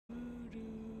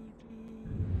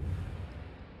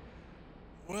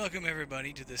Welcome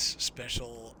everybody to this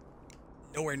special,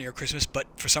 nowhere near Christmas, but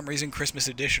for some reason Christmas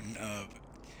edition of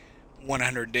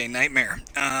 100 Day Nightmare.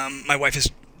 My wife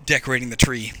is decorating the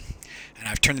tree, and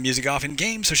I've turned the music off in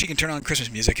game so she can turn on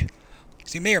Christmas music.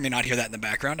 So you may or may not hear that in the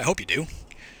background. I hope you do,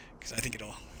 because I think you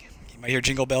might hear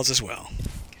jingle bells as well.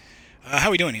 How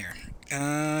are we doing here?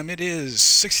 It is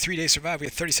 63 days survived. We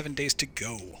have 37 days to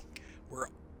go. We're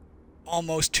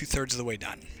almost 2/3 of the way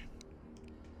done.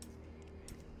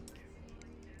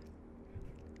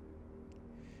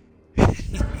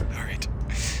 Alright.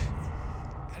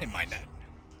 I didn't mind that.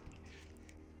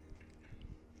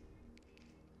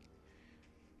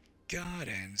 God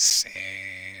and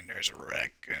sinners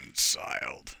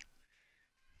reconciled.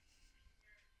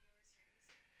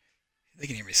 They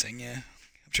can hear me sing, yeah.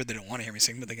 I'm sure they don't want to hear me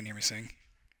sing, but they can hear me sing.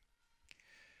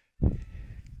 What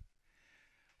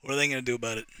are they going to do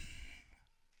about it?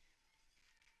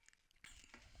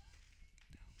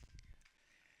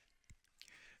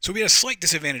 So we had a slight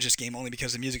disadvantage this game, only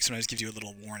because the music sometimes gives you a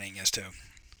little warning as to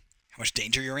how much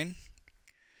danger you're in.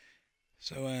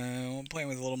 So I'm playing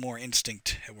with a little more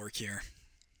instinct at work here.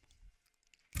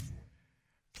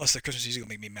 Plus the Christmas music will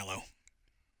make me mellow.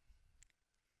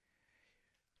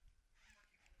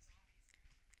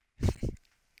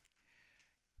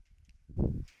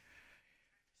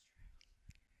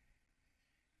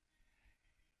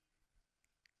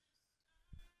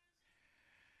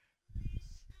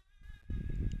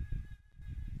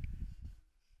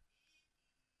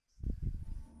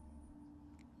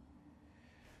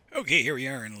 Okay, here we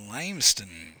are in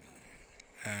Limeston.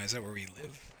 Is that where we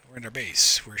live? We're in our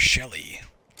base. We're Shelly.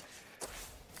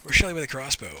 We're Shelly with a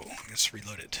crossbow. Let's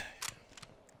reload it.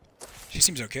 She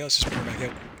seems okay. Let's just put her back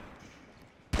out.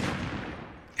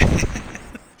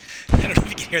 I don't know if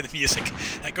you can hear the music.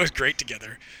 That goes great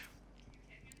together.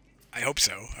 I hope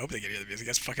so. I hope they can hear the music.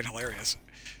 That's fucking hilarious.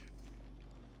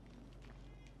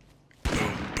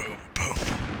 Boom, boom, boom.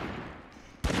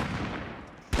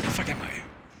 Where the fuck am I?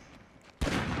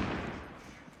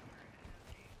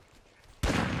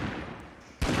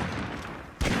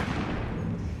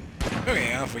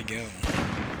 Okay, off we go.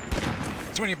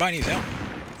 So when you buy these out,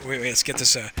 wait, let's get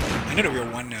this. I know that we were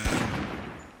one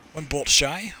bolt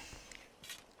shy.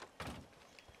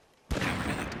 No,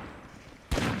 we're not.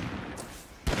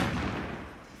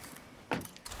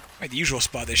 Right, the usual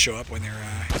spot they show up when they're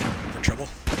for trouble.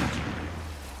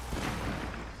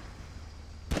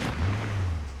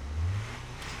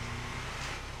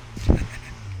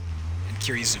 And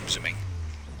Kiri's zooming.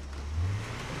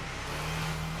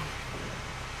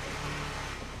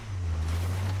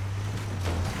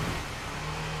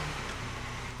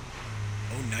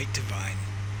 Night Divine.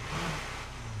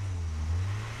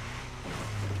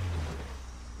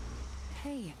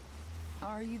 Hey,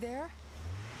 are you there?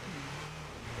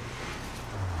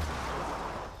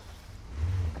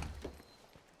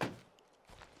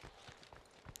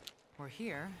 We're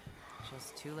here.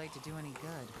 Just too late to do any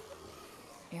good.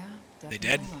 Yeah, definitely. They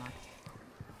dead? Not.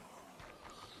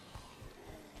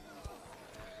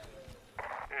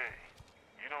 Hey,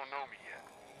 you don't know me yet,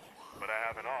 but I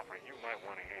have an offer you might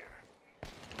want to hear.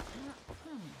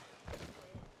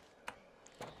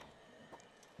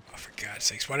 Oh, for God's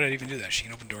sakes, why did I even do that? She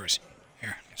can open doors.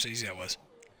 Here, that's how easy that was.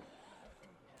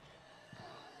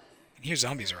 And here's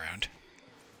zombies around.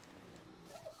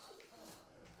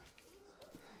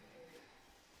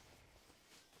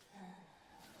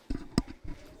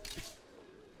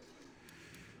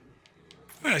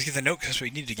 Well, let's get the note because we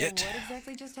need to get. So what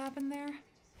exactly just happened there?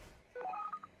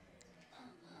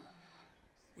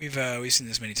 We've seen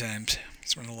this many times.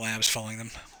 It's one of the labs following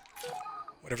them.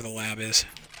 Whatever the lab is.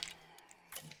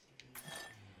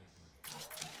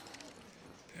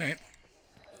 Alright.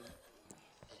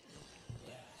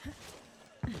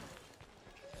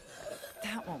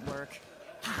 That won't work.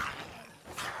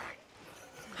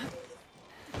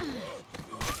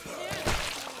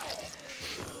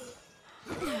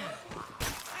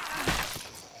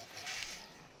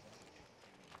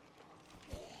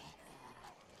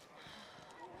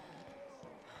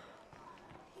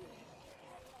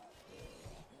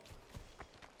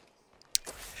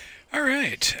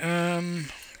 Alright,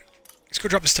 let's go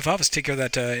drop this stuff off. Let's take care of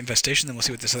that infestation, then we'll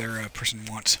see what this other person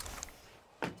wants.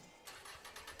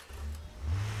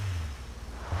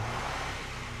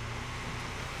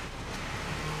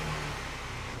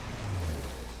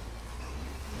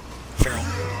 Feral.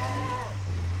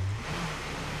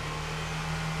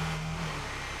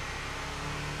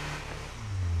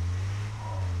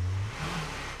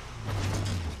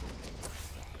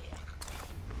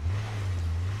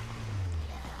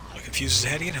 Confuses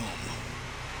how to get home.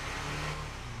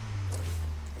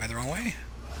 Am I the wrong way?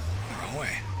 The wrong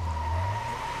way.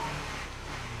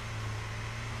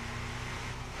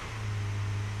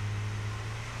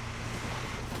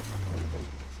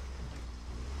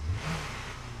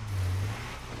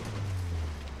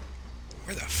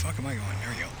 Where the fuck am I going? There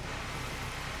we go.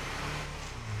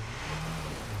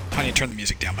 Tanya turned the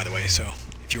music down, by the way, so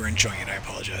if you were enjoying it, I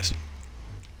apologize.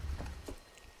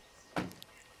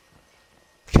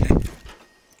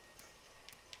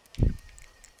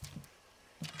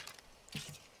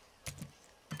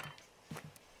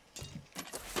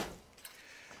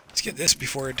 Let's get this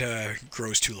before it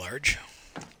grows too large.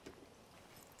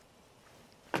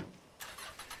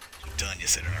 Done, you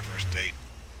said on our first date.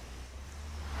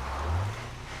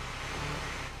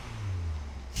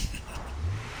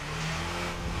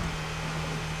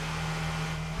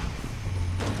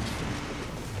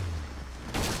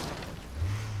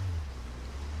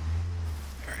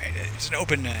 Alright, it's an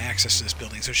open access to this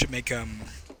building, so it should make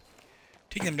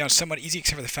taking them down somewhat easy,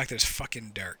 except for the fact that it's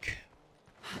fucking dark.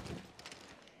 I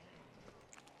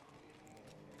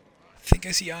think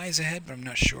I see eyes ahead, but I'm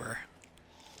not sure.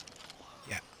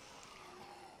 Yeah.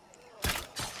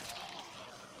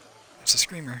 That's the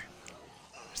screamer.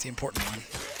 That's the important one.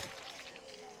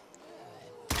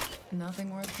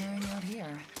 Nothing worth carrying out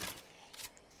here.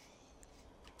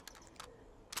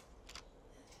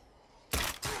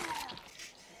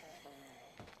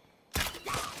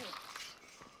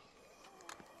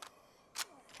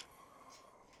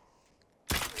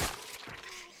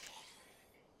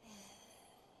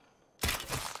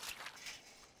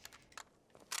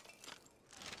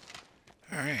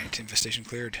 Alright, infestation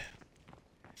cleared.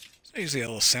 There's usually a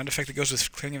little sound effect that goes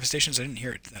with clearing infestations. I didn't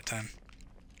hear it that time.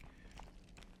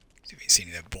 See if we can see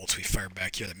any of the bolts we fired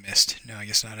back here that missed. No, I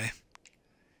guess not, eh?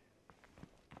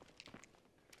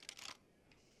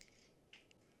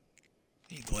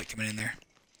 Need the light coming in there.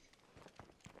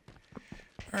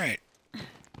 Alright.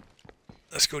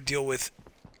 Let's go deal with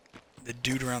the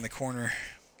dude around the corner.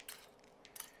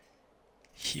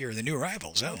 Here, the new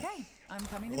arrivals. Oh. Okay, I'm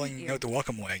coming to meet Rolling you. out the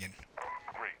welcome wagon.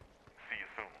 Great. See you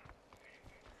soon.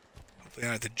 Hopefully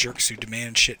not the jerks who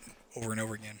demand shit over and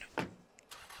over again.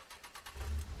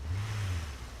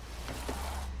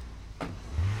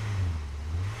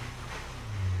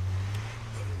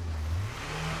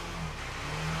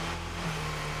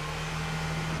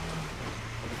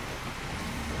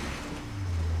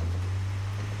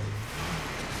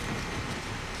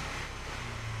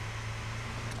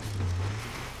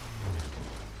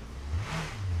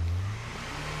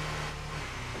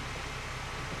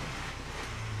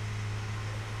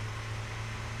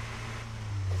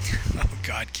 Oh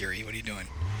God, Gary, what are you doing?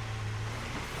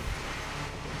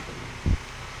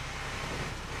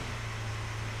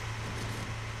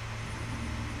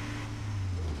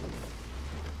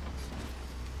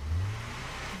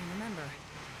 And remember,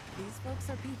 these folks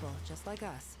are people just like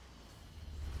us.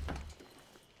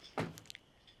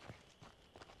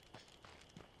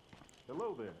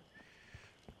 Hello there.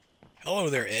 Hello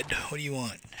there, Ed. What do you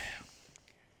want?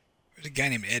 There's a guy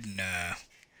named Ed in,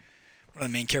 one of the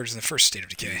main characters in the first State of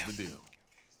Decay. Here's the deal.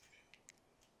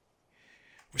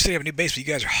 We're setting up a new base, but you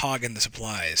guys are hogging the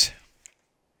supplies.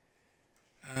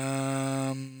 You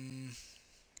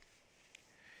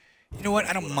know what?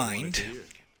 I don't mind.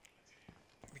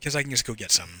 Because I can just go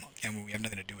get some, and we have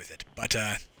nothing to do with it. But,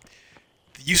 the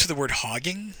use of the word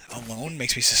hogging alone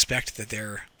makes me suspect that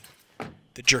they're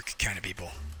the jerk kind of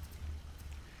people.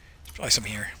 There's probably some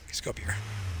here. Let's go up here.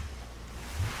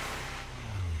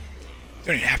 We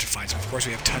don't even have to find some. Of course,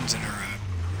 we have tons in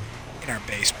our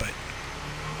base, but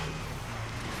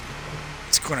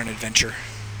let's go on an adventure.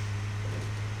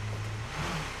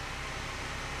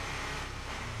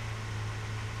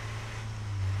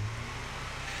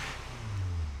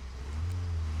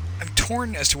 I'm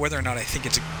torn as to whether or not I think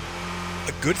it's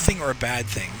a good thing or a bad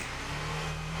thing.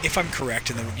 If I'm correct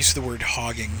in the use of the word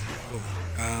hogging,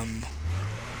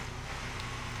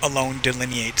 alone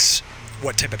delineates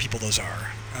what type of people those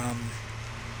are.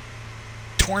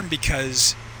 Torn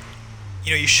because,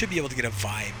 you know, you should be able to get a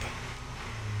vibe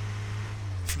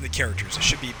from the characters. It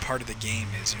should be part of the game.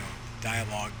 Is, you know,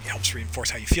 dialogue helps reinforce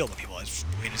how you feel about people, as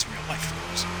the way it is in real life, of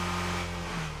course.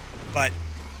 But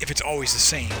if it's always the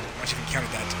same, once you've encountered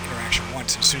that interaction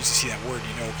once, as soon as you see that word,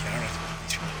 you know, okay, I don't have to meet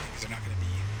these people because they're not going to be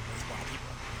worthwhile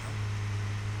people. You know?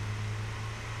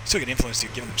 Still get influence to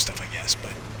give them stuff, I guess,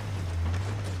 but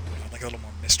you know, like a little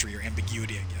more mystery or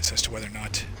ambiguity, I guess, as to whether or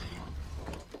not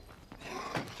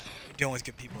you're dealing with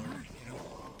good people or, you know.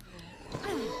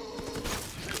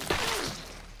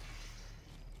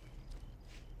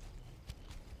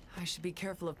 I should be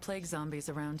careful of plague zombies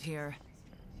around here.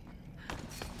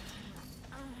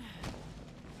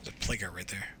 There's a plague art right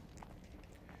there.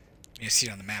 I didn't see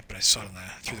it on the map, but I saw it on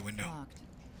through the window.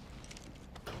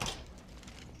 Locked.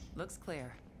 Looks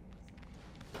clear.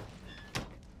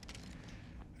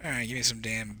 Alright, give me some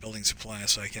damn building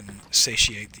supplies so I can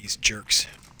satiate these jerks.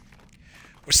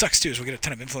 What sucks too is we'll get a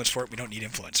ton of influence for it. We don't need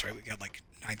influence, right? We got like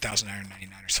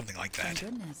 9,999 or something like that.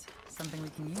 Thank goodness. Something we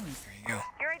can use. There you go.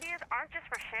 Your ideas aren't just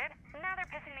for shit. Now they're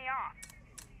pissing me off.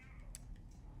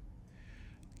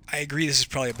 I agree this is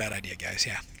probably a bad idea, guys,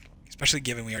 yeah. Especially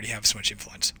given we already have so much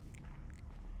influence.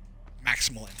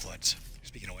 Maximal influence,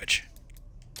 speaking of which.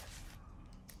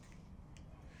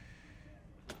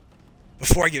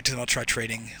 Before I give it to them, I'll try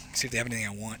trading, see if they have anything I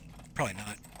want. Probably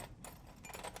not.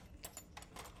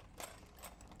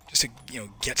 Just to, you know,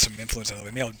 get some influence out of the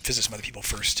way. Maybe I'll visit some other people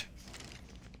first.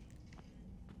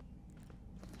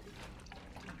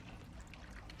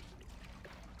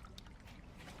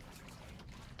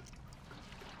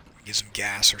 Get some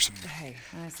gas or some Hey,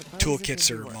 I suppose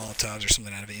toolkits it or would be worth Molotovs or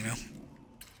something out of it, you know?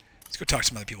 Let's go talk to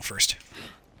some other people first.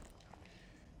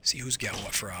 See who's got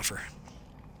what for offer.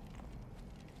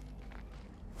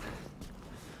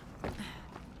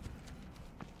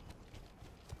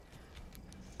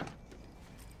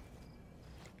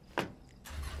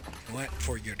 You know what?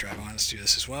 Before you go drive on, let's do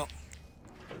this as well.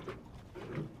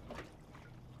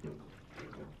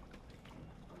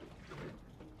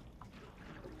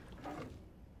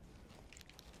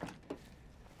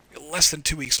 Less than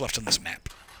 2 weeks left on this map.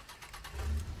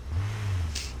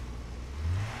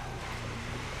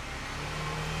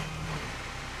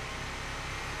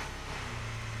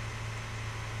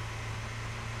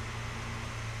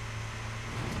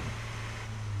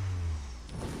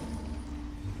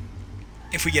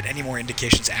 If we get any more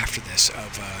indications after this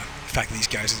of the fact that these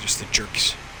guys are just the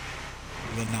jerks,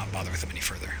 we will not bother with them any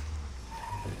further.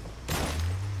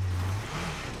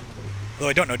 Though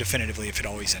I don't know definitively if it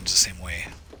always ends the same way.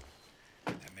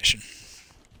 That mission.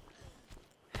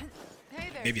 Hey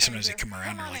there, Maybe sometimes they stranger. come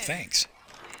around and are like, in. thanks.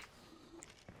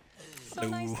 So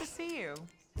nice to see you.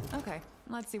 Okay,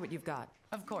 let's see what you've got.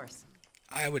 Of course.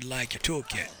 I would like your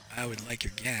toolkit. I would like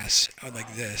your gas. I would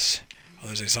like this. Oh,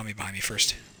 there's a zombie behind me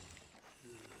first.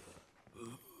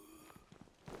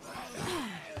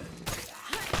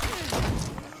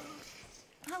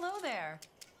 Hello there.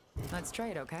 Let's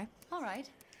trade, okay? All right.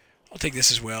 I'll take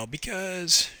this as well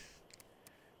because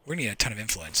we're gonna need a ton of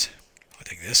influence. I'll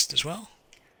take this as well.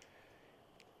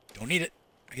 Don't need it.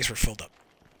 I guess we're filled up.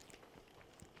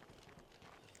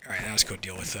 Alright, now let's go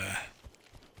deal with matter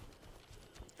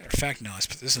of fact, no, let's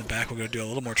put this in the back. We're gonna do a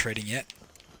little more trading yet.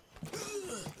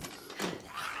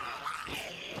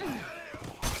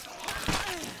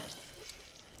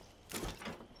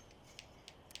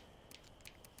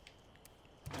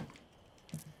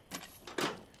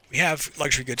 We have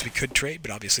luxury goods we could trade,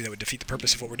 but obviously that would defeat the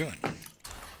purpose of what we're doing.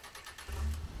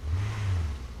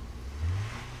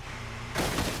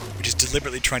 We're just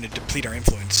deliberately trying to deplete our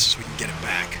influence so we can get it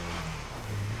back.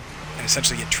 And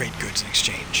essentially get trade goods in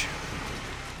exchange.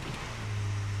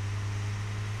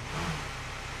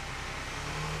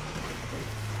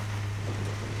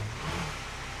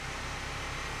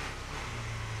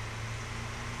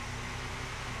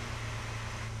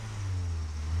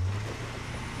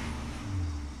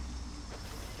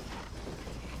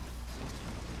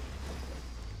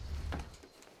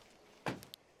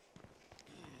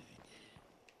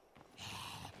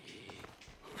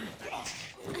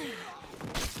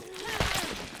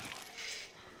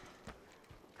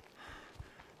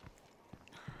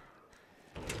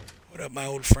 What up, my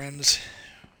old friends?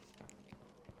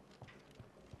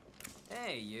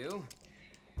 Hey, you.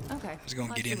 Okay. How's it going,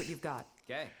 let's Gideon? see what you've got.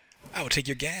 Okay. I will take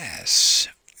your gas.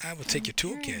 I will take your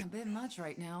Carrying toolkit. a bit much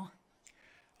right now.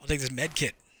 I'll take this med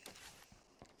kit.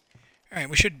 Alright,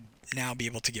 we should now be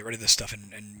able to get rid of this stuff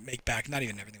and make back not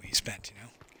even everything we spent, you know?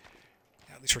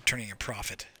 At least we're turning a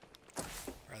profit,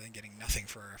 rather than getting nothing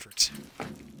for our efforts. I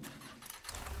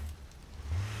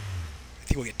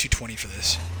think we'll get 220 for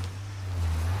this.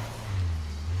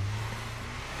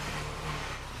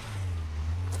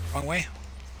 Wrong way?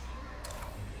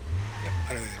 Yep,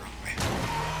 utterly the wrong way.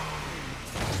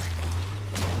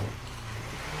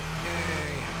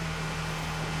 Yay.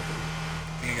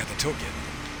 I think I got the toolkit.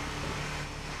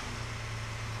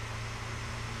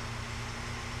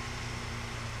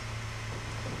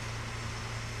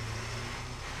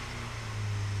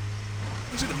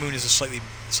 Looks like the moon is a slightly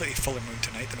fuller moon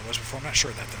tonight than it was before. I'm not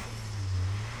sure of that though.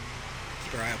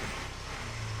 Keep our eye open.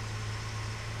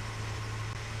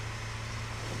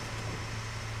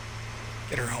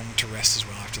 Get her home to rest as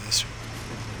well after this.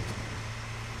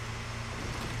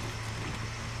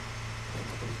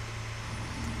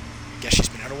 I guess she's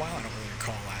been out a while. I don't really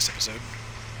recall last episode.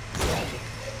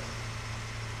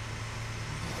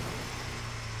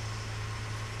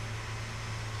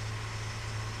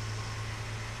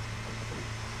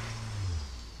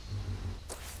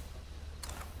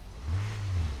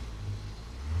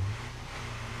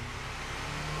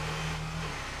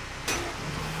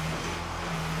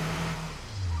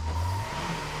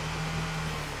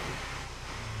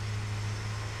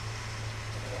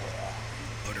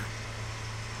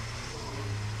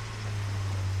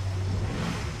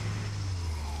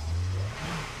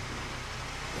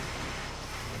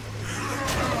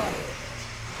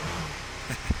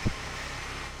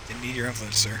 need your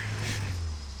influence, sir.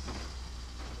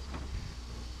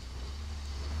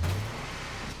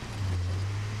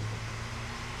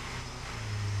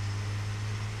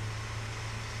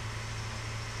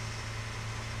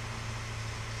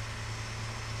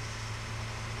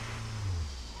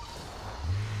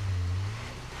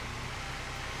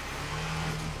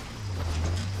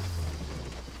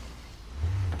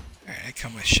 Alright, I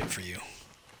come with shit for you.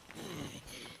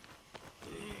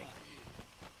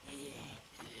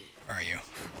 Where are you?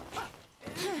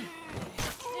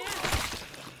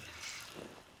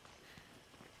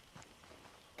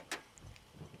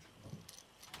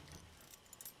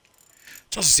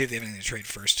 Let's also see if they have anything to trade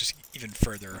first, just even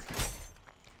further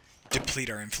deplete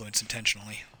our influence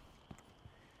intentionally.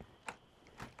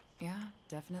 Yeah,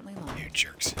 definitely lying. You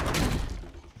jerks.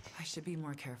 I should be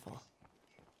more careful.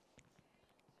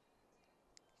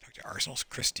 Talk to Arsenal's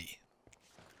Christie.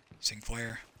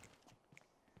 Singflare.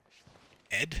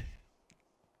 Ed?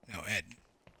 No, Ed.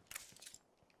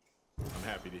 I'm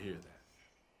happy to hear that.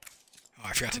 Oh,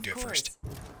 I forgot to do it first.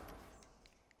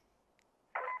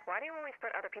 Why do you always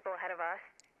put other people ahead of us?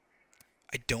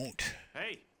 I don't.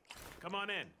 Hey, come on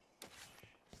in.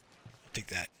 I'll take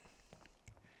that.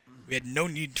 We had no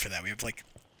need for that. We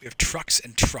have trucks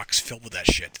and trucks filled with that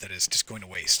shit that is just going to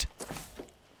waste.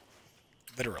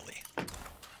 Literally.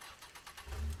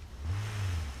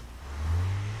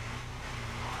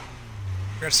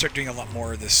 We're gonna start doing a lot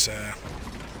more of this,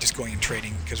 just going and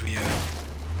trading, because we're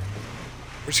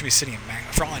just gonna be sitting at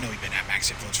max. For all I know, we've been at max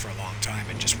influence for a long time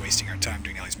and just wasting our time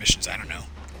doing all these missions. I don't know.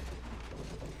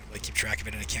 I don't really keep track of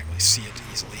it, and I can't really see it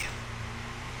easily.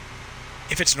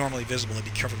 If it's normally visible, it'd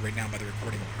be covered right now by the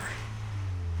recording bar.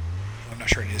 I'm not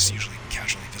sure it is usually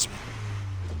casually visible.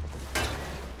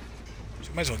 So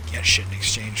we might as well get shit in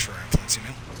exchange for our influence, you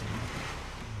know?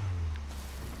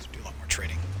 Let's do a lot more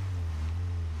trading.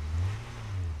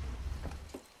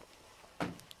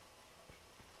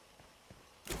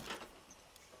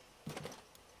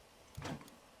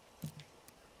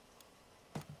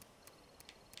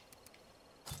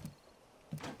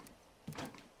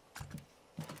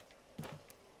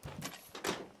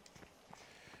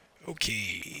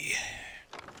 Okay.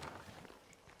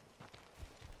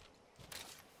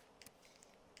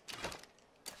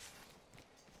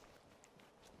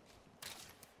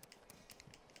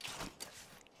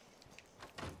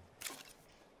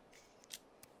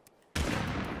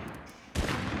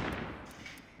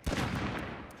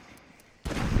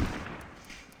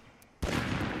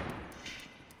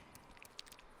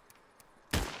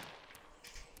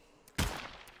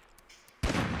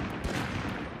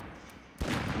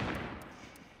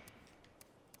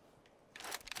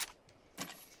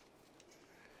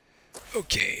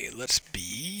 Okay, let's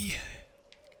be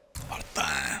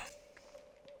Martin.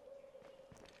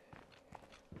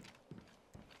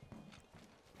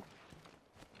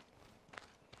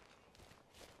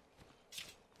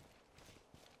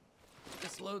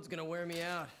 This load's gonna wear me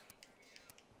out.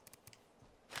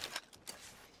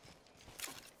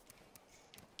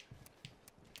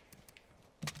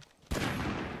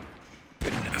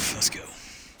 Good enough, let's go.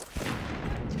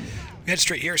 We head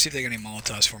straight here, see if they got any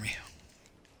Molotovs for me.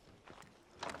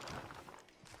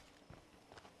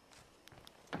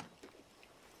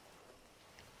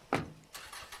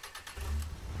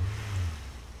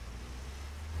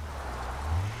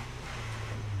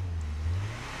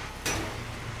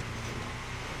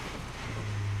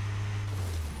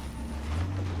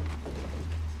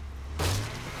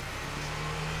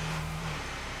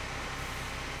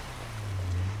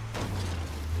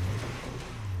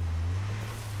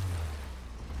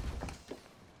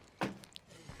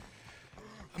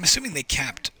 I'm assuming they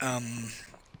capped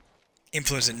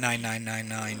influence at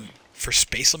 9999 for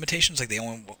space limitations, like they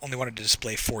only wanted to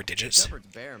display 4 digits. Shepherd's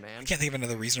bear, man. I can't think of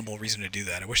another reasonable reason to do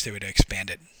that. I wish they would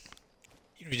expand it.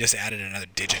 Even if you just added another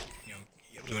digit, you know,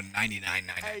 you do a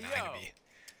 99999 to be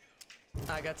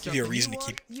I got give you a something reason to want,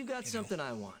 keep You got something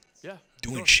I want. Yeah.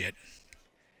 doing shit.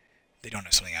 They don't know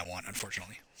something I want,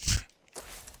 unfortunately.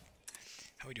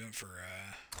 How are we doing for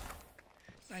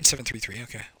 9733?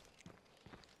 Okay.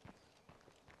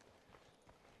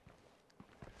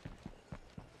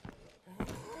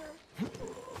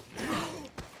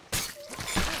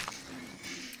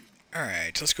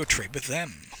 Alright, let's go trade with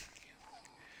them.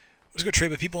 Let's go trade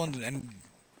with people and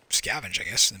scavenge, I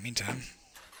guess, in the meantime.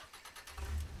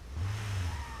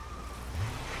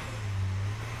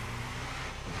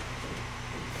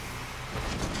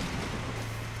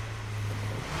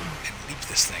 And leap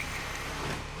this thing.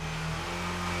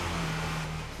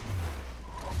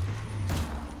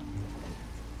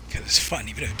 Because it's fun,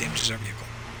 even if it damages our vehicle.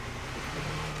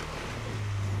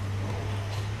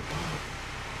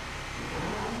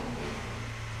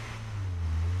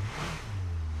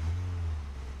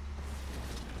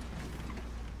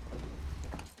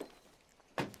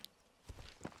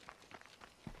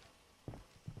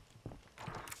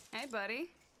 buddy.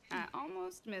 I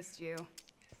almost missed you.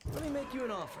 Let me make you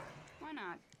an offer. Why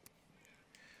not?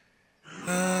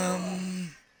 I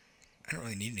don't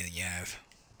really need anything you have.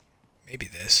 Maybe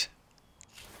this.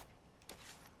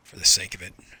 For the sake of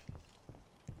it.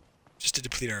 Just to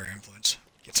deplete our influence.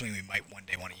 Get something we might one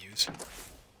day want to use.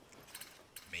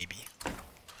 Maybe.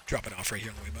 Drop it off right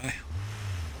here on the way by.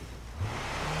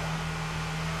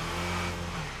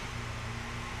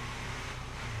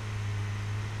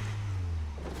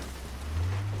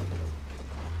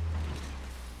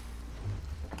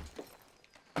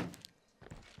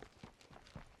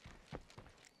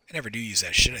 I never do use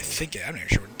that shit. I'm not even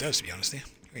sure what it does, to be honest with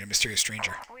you. We got a mysterious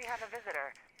stranger. We have a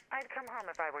visitor. I'd come home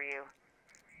if I were you.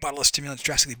 Bottle of stimulants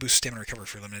drastically boosts stamina recovery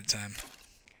for a limited time.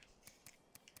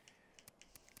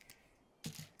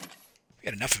 If we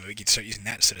had enough of it, we could start using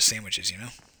that instead of sandwiches, you know?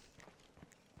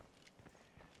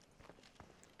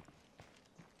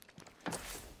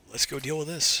 Let's go deal with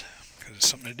this, because it's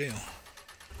something to do.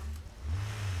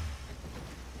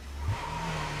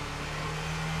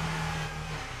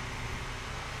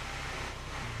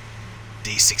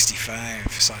 Day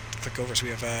 65. So I click over, so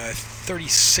we have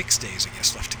 36 days, I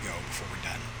guess, left to go before we're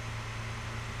done.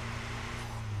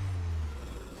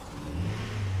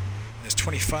 There's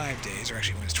 25 days, or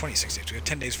actually, when it's 26 days, we have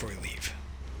 10 days before we leave.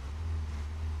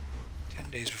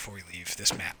 10 days before we leave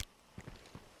this map.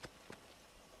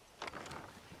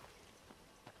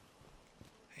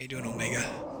 How you doing, Omega?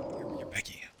 You're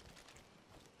Becky.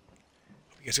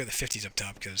 You guys got the 50s up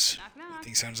top, because that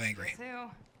thing sounds angry.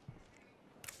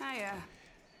 Hiya.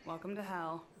 Welcome to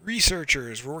hell.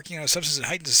 Researchers, we're working on a substance that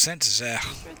heightens the senses. Sure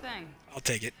thing. I'll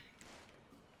take it.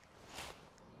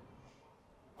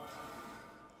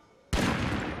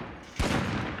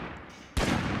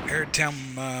 Aired town,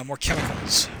 more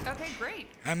chemicals. Okay, great.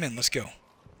 I'm in, let's go.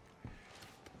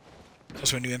 There's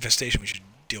also a new infestation we should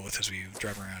deal with as we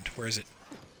drive around. Where is it?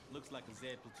 Looks like a Z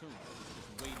platoon.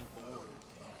 Just waiting for orders.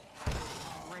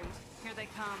 Great. Here they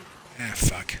come. Ah,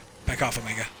 fuck. Back off,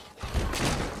 Omega.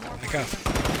 Back off.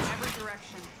 Every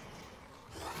direction.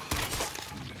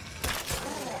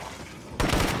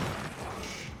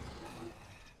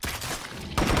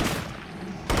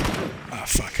 Ah,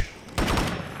 fuck.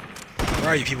 Where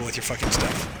are you people with your fucking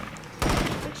stuff?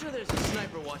 Make sure there's a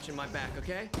sniper watching my back,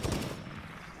 okay?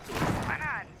 Why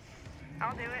not?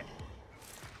 I'll do it.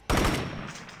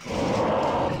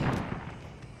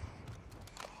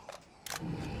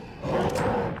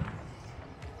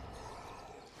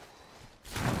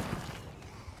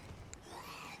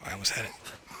 I almost had it.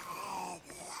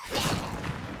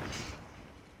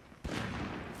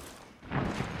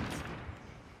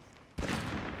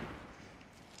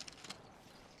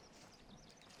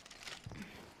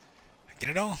 Get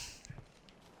it all?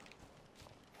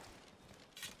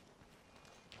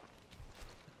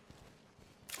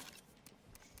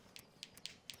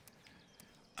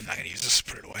 I'm not gonna use this,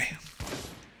 put it away.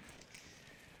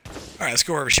 Alright, let's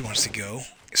go wherever she wants to go.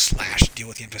 Slash deal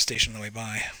with the infestation on the way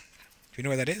by. Do you know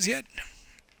where that is yet?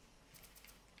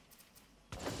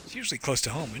 It's usually close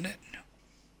to home, isn't it?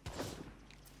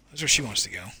 That's where she wants to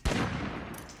go.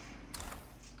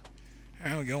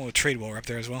 Alright, we'll go with trade while we're up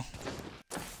there as well.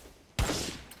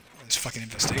 Where this fucking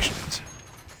infestation is.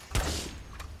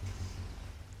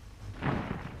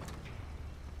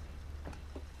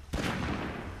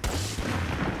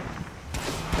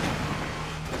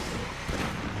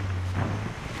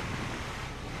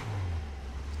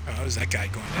 Oh, how's that guy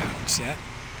going down? You see that?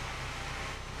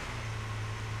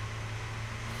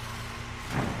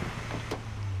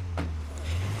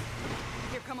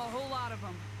 Here come a whole lot of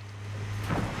them.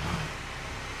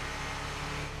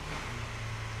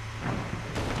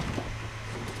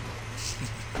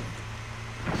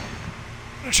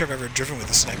 I'm not sure if I've ever driven with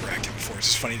a sniper active before. It's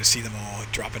just funny to see them all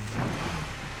dropping.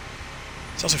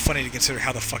 It's also funny to consider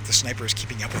how the fuck the sniper is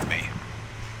keeping up with me.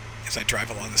 As I drive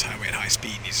along this highway at high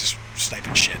speed and he's just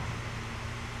sniping shit.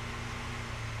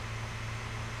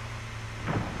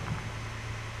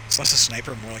 It's less a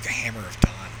sniper, more like a hammer of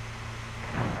dawn.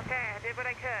 Okay, I did what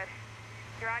I could.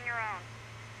 You're on your own.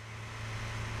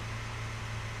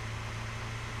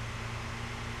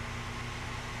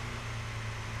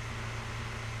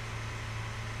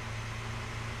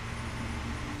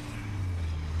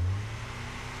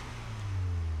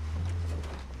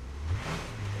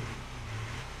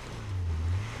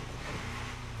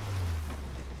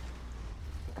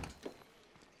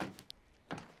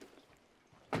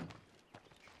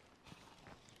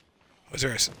 Was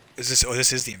there a, is this? Oh,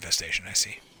 this is the infestation. I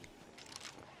see.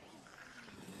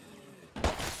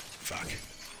 Fuck.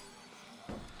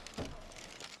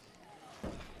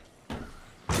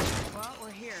 Well,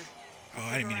 we're here. Oh,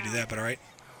 I didn't mean to do that, but all right.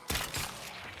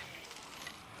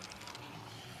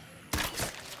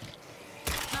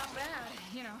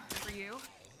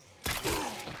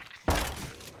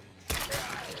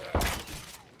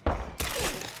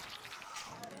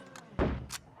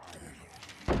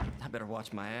 better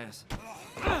watch my ass.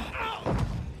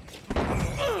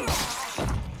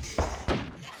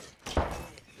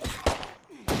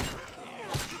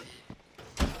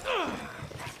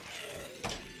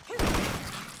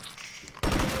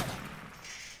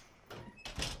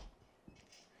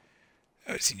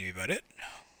 That would seem to be about it.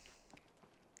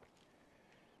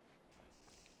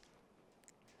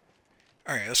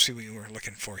 Alright, let's see what we were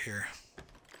looking for here.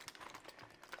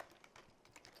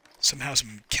 Somehow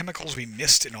some chemicals we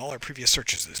missed in all our previous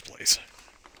searches of this place.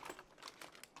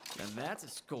 Now that's a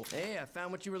skull. Hey, I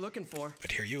found what you were looking for.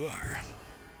 But here you are.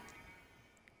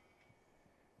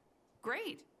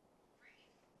 Great.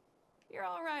 You're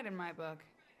all right in my book.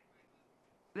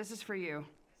 This is for you.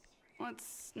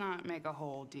 Let's not make a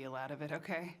whole deal out of it,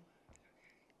 okay?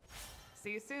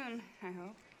 See you soon, I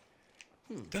hope.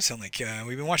 Does sound like,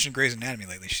 we've been watching Grey's Anatomy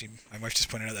lately. My wife just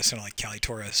pointed out that sounded like Callie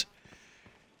Torres.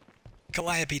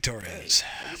 Calliope Torres.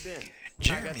 How you been?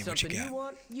 Jeremy, I got what you something got? you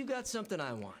want, you got something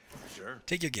I want. Sure.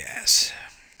 Take your gas.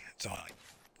 That's all I mean,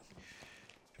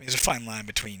 there's a fine line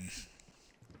between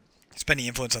spending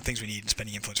influence on things we need and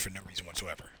spending influence for no reason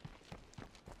whatsoever.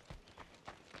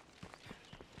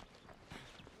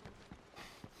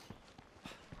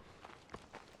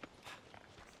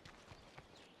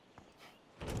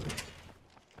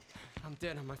 I'm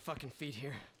dead on my fucking feet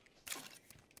here.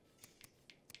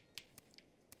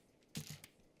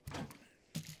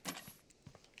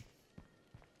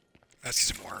 Let's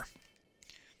see some more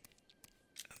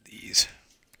of these.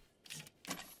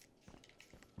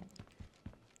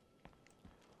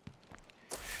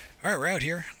 Alright, we're out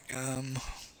here.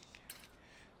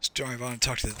 Let's drive on and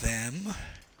talk to them.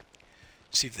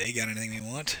 See if they got anything we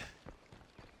want.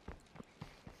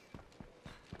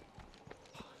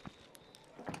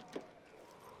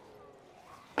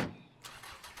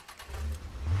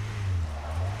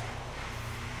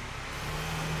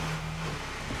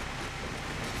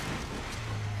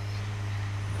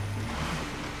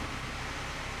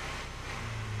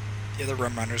 The other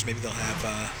rum runners, maybe they'll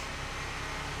have,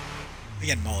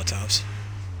 again, Molotovs.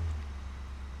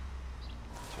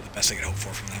 That's the best I could hope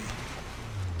for from them.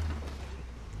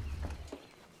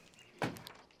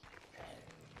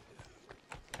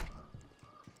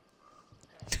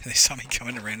 They saw me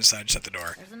coming and ran inside and shut the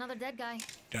door. There's another dead guy.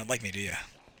 You don't like me, do you?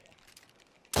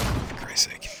 For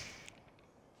Christ's sake.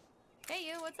 Hey,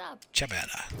 you, what's up?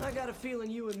 Ciabatta. I got a feeling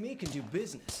you and me can do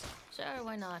business. Sure,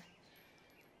 why not?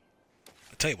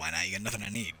 I'll tell you why not. You got nothing I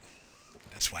need.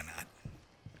 That's why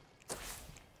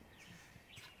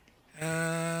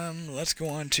not. Let's go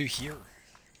on to here.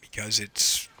 Because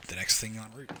it's the next thing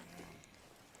en route.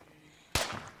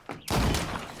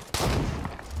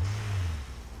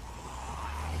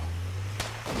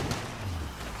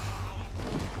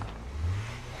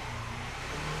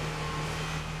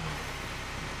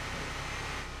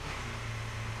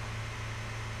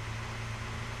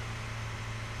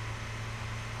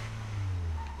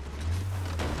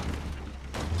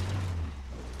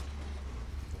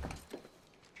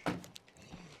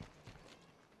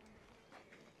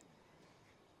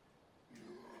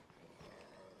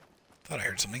 Thought I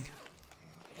heard something.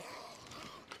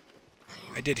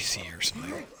 I did see or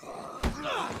something.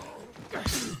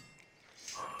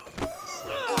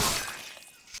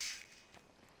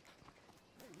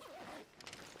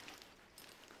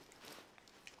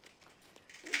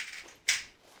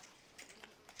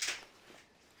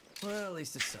 Well, at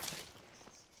least it's something.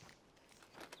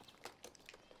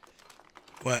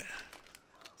 What?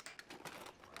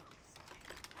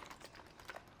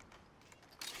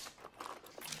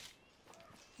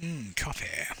 Coffee.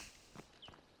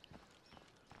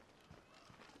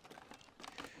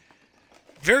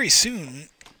 Very soon,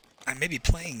 I may be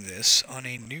playing this on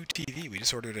a new TV. We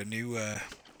just ordered a new,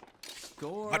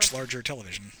 much larger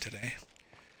television today.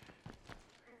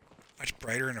 Much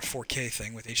brighter and a 4K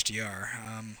thing with HDR.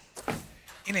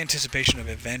 In anticipation of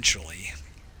eventually,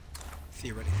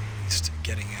 theoretically at least,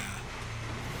 getting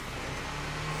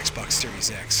Xbox Series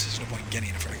X. There's no point in getting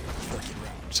it for a 4K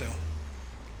route, so...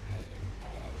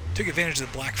 Took advantage of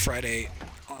the Black Friday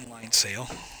online sale.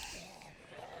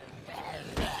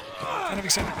 Kind of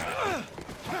excited about it.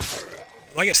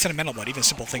 Well, I get sentimental about even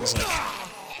simple things like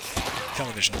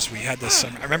televisions. We had this, I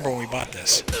remember when we bought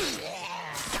this.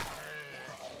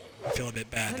 I feel a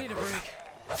bit bad. I need a break.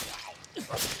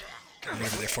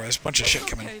 Whatever they for. There's a bunch of shit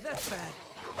coming. Hey, that's bad.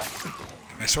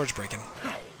 My sword's breaking.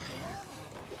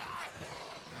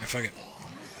 Fuck it.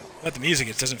 Without the music,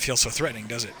 it doesn't feel so threatening,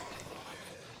 does it?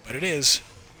 But it is.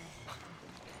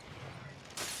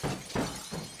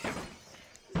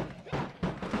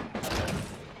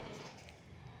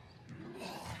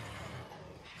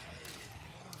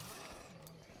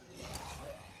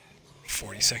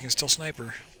 40 seconds till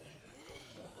sniper.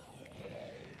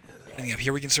 Anything up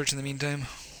here we can search in the meantime?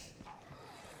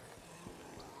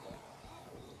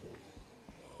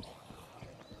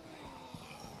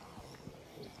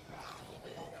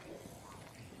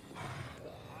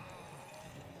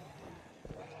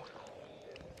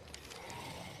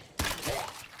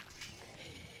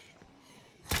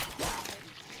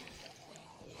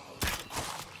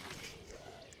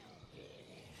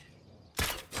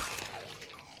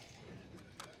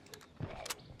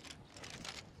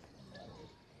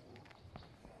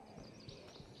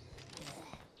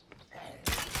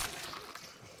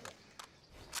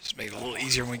 Just make it a little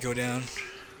easier when we go down.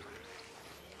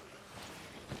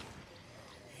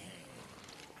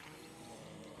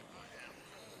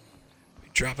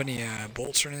 Drop any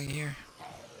bolts or anything here?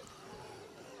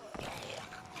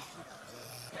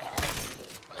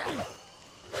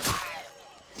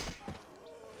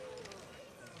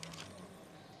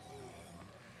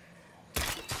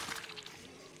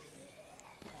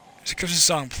 There's a Christmas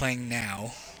song playing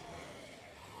now.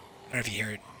 I don't know if you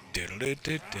hear it. Be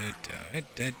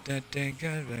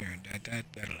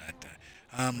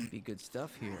good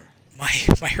stuff here.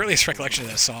 My earliest recollection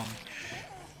of that song,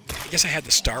 I guess I had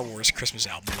the Star Wars Christmas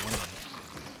album, or one of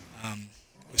them.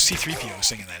 It was C-3PO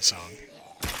singing that song.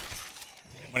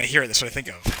 And when I hear it, that's what I think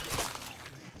of.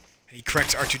 And he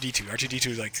corrects R2-D2.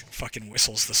 R2-D2 like fucking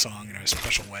whistles the song in a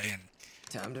special way, and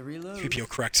Time to reload. 3PO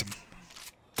corrects him.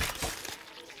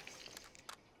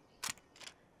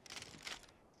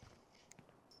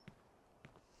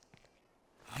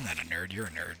 I'm not a nerd, you're a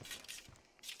nerd.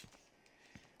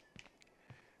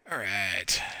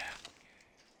 Alright.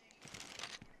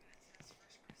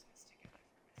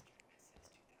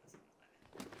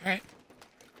 Alright.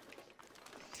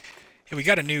 Yeah, we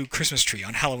got a new Christmas tree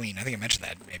on Halloween. I think I mentioned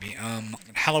that, maybe. On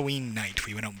Halloween night,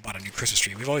 we went out and bought a new Christmas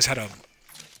tree. We've always had like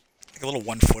a little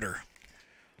 1-footer.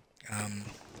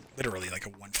 Literally like a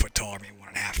 1 foot tall, or maybe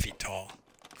 1.5 feet tall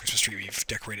Christmas tree we've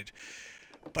decorated.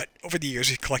 But over the years,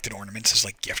 we've collected ornaments as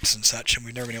like gifts and such, and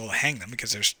we've never been able to hang them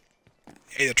because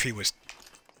the tree was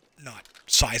not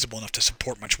sizable enough to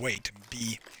support much weight, and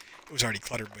B, it was already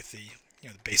cluttered with the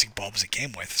basic bulbs it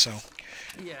came with. So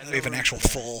Yeah, we have an actual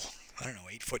full, I don't know,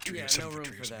 8-foot tree Yeah, or 7-foot no tree or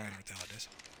room for something. I don't that. know what the hell it is.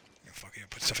 Fuck yeah,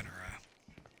 put stuff in our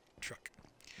truck.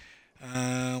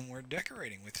 We're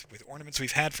decorating with ornaments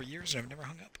we've had for years and I've never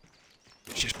hung up.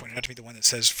 She just pointed out to me the one that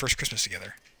says First Christmas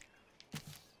Together.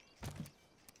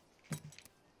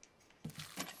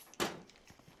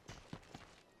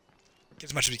 Get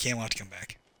as much as we can, we'll have to come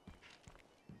back.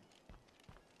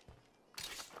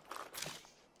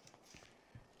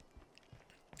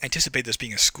 I anticipate this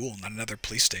being a school, not another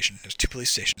police station. There's 2 police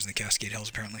stations in the Cascade Hills,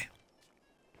 apparently.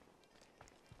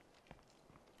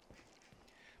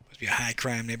 Must be a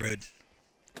high-crime neighborhood.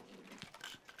 What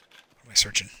am I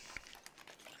searching?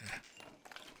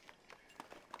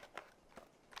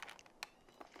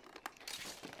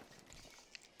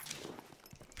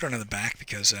 Put it on the back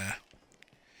because,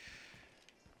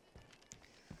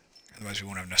 otherwise we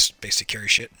won't have enough space to carry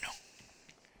shit. No.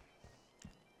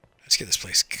 Let's get this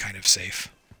place kind of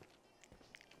safe.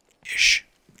 Ish.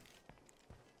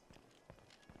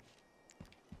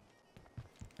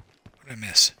 What did I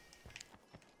miss?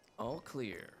 All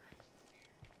clear.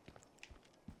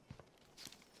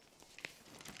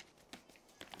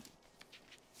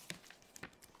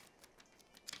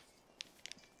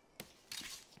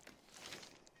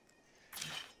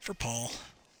 For Paul.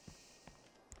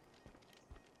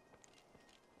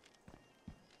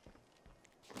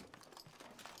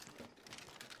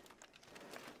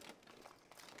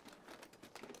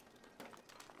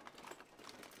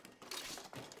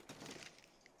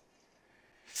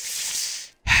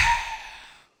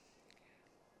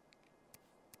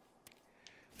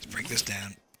 Let's break this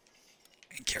down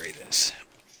and carry this.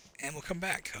 And we'll come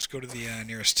back. Let's go to the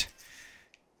nearest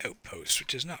outpost,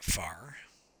 which is not far.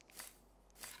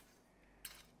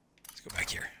 Let's go back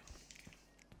here.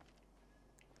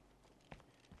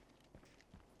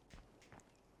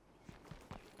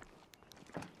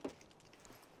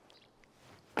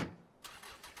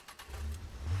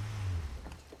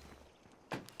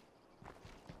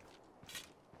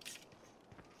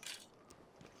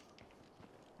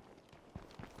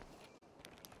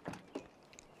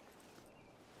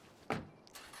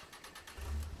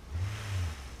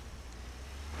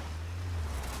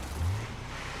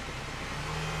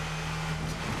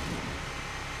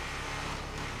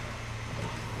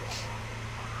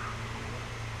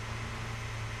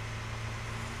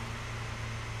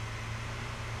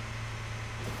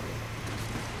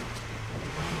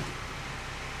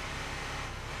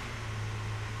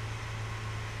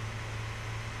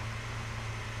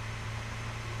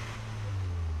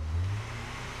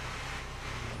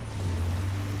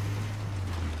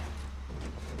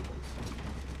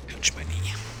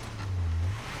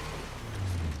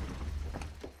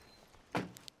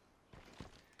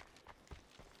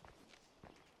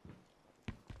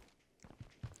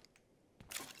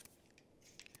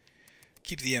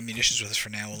 keep the munitions with us for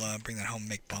now. We'll bring that home and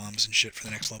make bombs and shit for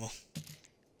the next level.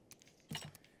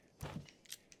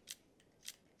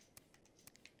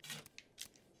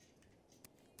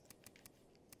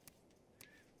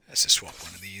 Let's just swap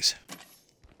one of these.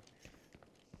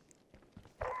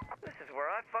 This is where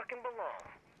I fucking belong.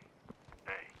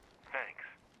 Hey, thanks.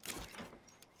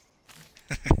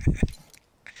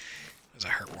 That was a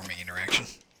heartwarming interaction.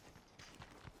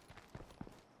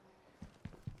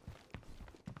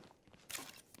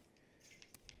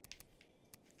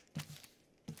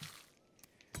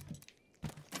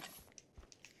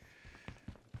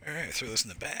 Alright, throw this in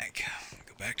the bag.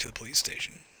 Go back to the police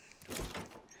station.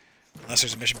 Unless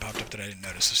there's a mission popped up that I didn't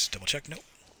notice. Let's double check. Nope.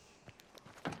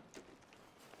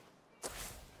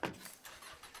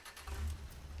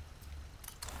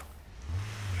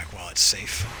 Back while it's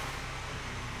safe.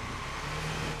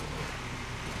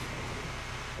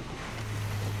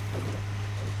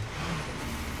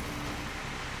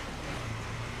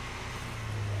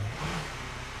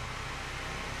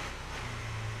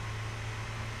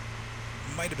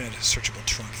 Might have been a searchable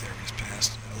trunk there we just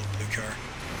passed. A little blue car.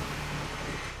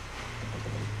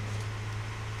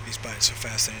 He's by it so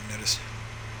fast I didn't notice.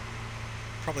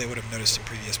 Probably would have noticed in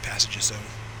previous passages though.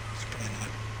 It's probably not.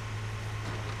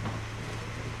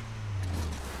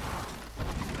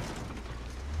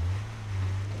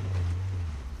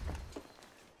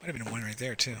 Might have been one right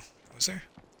there too. Was there?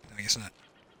 No, I guess not.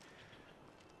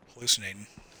 Hallucinating.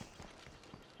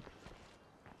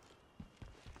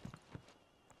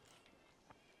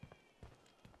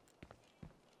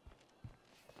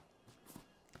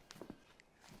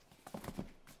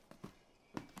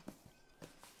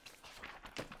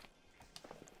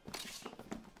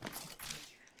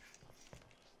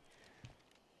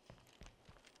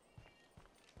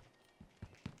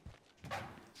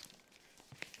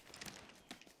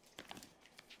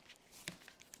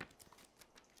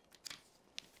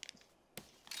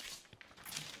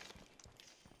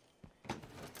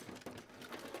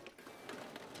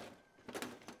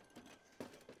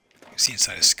 See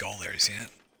inside his skull there, you see it?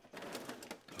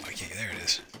 Oh, I can't, there it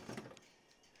is.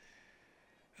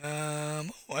 Well,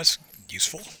 that's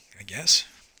useful, I guess.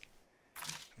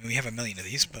 I mean, we have a million of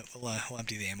these, but we'll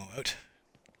empty the ammo out.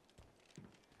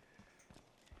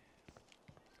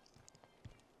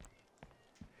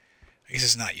 I guess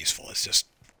it's not useful, it's just...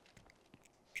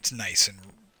 It's nice and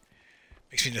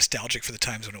makes me nostalgic for the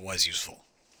times when it was useful.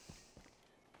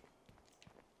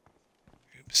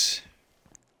 Oops.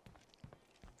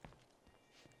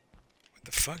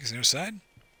 The fuck? Is there no side?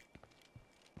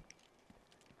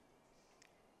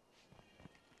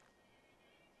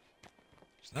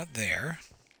 It's not there.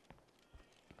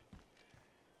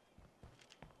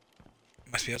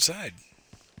 It must be outside.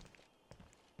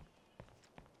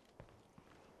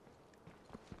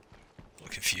 A little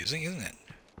confusing, isn't it?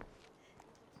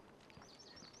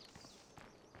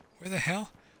 Where the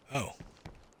hell? Oh.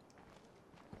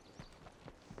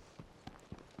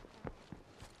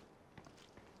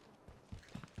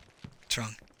 What's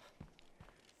wrong?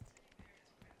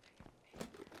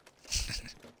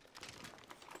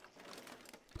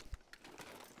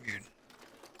 Weird.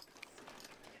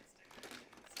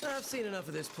 I've seen enough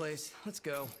of this place. Let's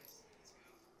go.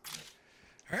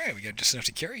 Alright, we got just enough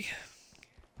to carry.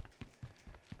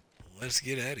 Let's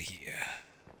get out of here.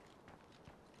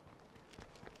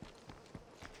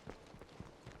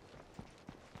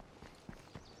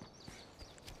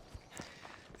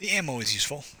 The ammo is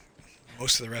useful.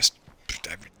 Most of the rest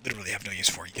I literally have no use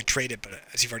for. You can trade it, but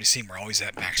as you've already seen, we're always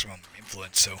at maximum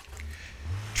influence, so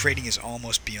trading is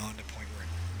almost beyond a point where it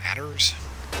matters.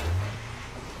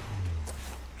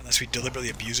 Unless we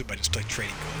deliberately abuse it by just like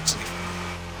trading codes.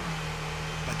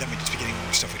 But then we just be getting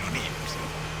more stuff we don't need. So.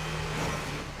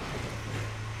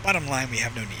 Bottom line, we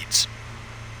have no needs.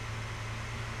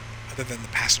 Other than the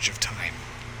passage of time,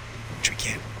 which we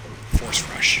can't force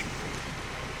rush.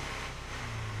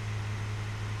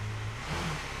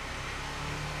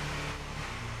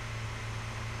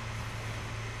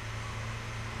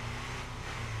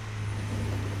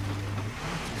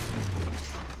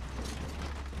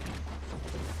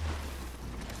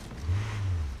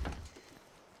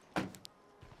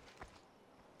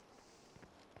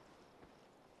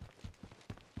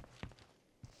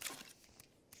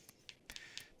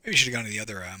 Maybe we should have gone to the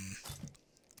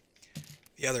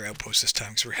other outpost this time,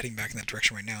 because we're heading back in that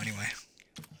direction right now anyway.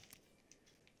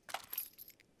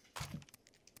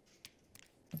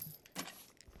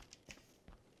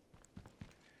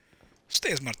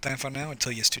 Stay as Martin for now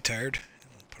until he's too tired. And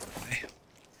we'll put it away.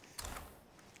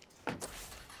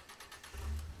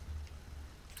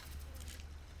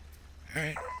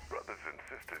 Alright. Brothers and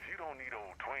sisters, You don't need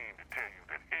old Twain to tell you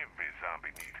that every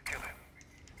zombie needs killing.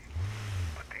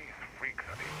 But these freaks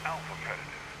are the alpha predators.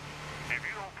 If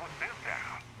you don't put them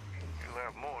down, you'll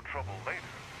have more trouble later.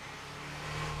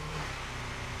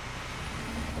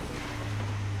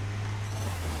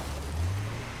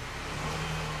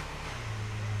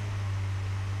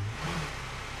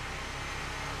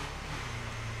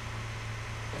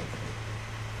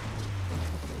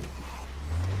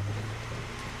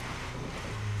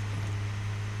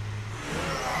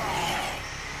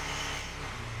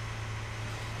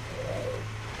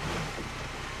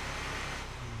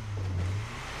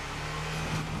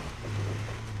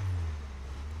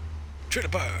 Trailer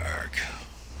Park.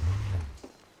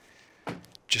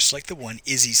 Just like the one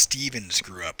Izzy Stevens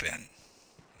grew up in.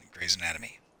 Grey's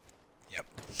Anatomy. Yep.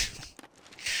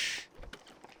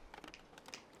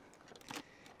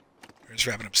 We're just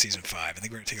wrapping up season 5. I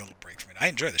think we're going to take a little break from it. I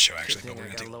enjoy the show, actually, but we're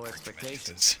going to take a little break from it.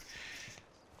 It's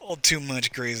all too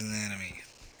much Grey's Anatomy.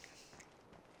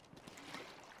 A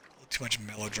little too much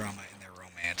melodrama in their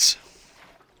romance.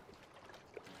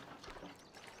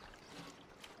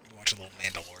 Watch a little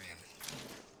Mandalorian.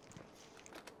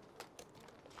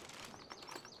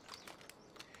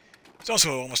 It's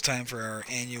also almost time for our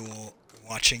annual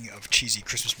watching of cheesy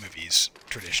Christmas movies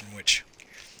tradition, which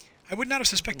I would not have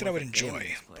suspected I would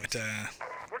enjoy, but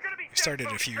we started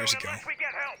it a few years ago.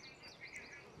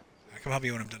 Come help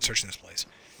me when I'm done searching this place.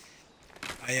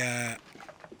 Yeah,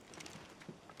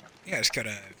 I just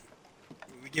gotta.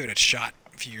 We gave it a shot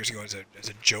a few years ago as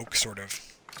a joke, sort of.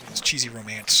 This cheesy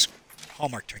romance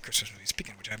Hallmark type Christmas movie.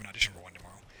 Speaking of which, I have an audition for one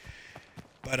tomorrow.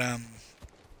 But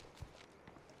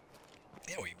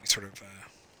yeah, we sort of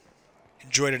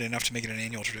enjoyed it enough to make it an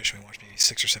annual tradition. We watch maybe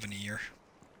 6 or 7 a year.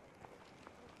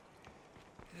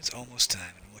 And it's almost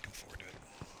time, and I'm looking forward to it.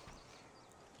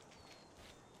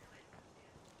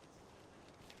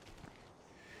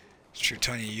 It's true,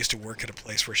 Tanya used to work at a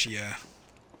place where she,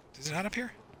 is it not up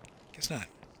here? Guess not.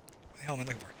 What the hell am I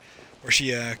looking for? Where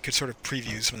she, could sort of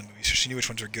preview some of the movies, so she knew which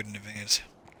ones were good in advance.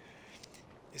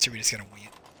 It's we just gotta wing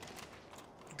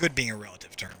it. Good being a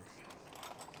relative term.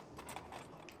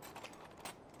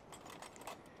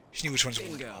 She knew which ones were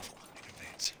awful in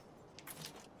advance.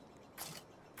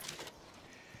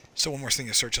 So one more thing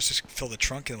to search. Let's just fill the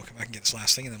trunk, and then we'll come back and get this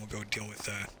last thing, and then we'll go deal with,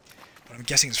 what I'm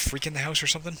guessing is Freak in the house or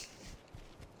something?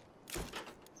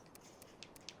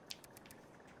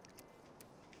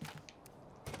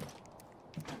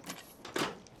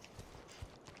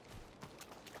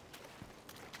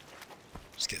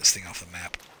 Let's get this thing off the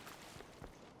map.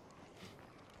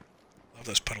 Love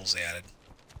those puddles they added.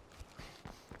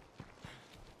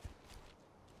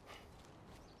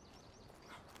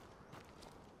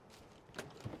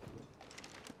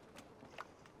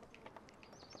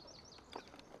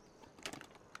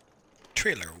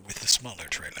 Trailer with the smaller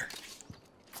trailer.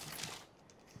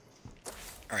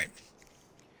 Alright.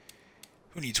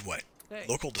 Who needs what? Hey,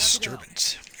 Local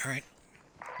disturbance. Alright.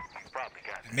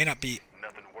 I may not be...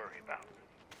 Nothing to worry about.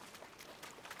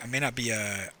 I may not be,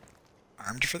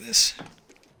 armed for this.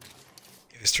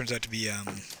 If this turns out to be,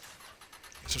 some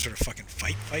sort of fucking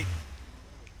fight. I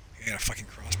got a fucking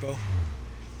crossbow. You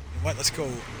know what? Let's go,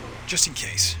 just in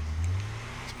case.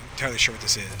 I'm not entirely sure what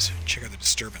this is. Check out the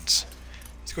disturbance.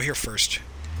 Let's go here first.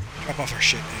 Drop off our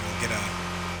shit, and we'll get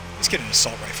let's get an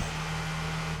assault rifle.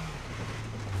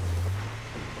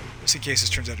 Just in case this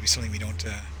turns out to be something we don't,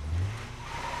 we'd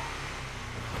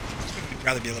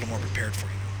rather be a little more prepared for,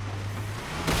 you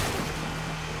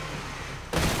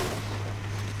know.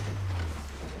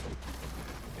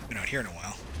 Been out here in a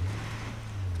while.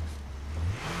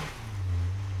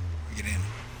 We get in.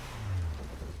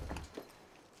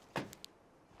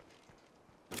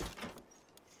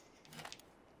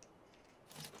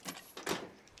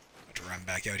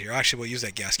 Back out here. Actually, we'll use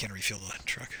that gas can to refuel the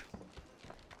truck.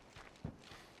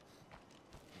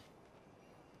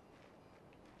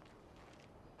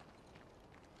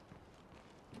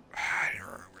 I don't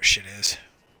remember where shit is.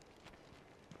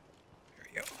 There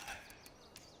we go.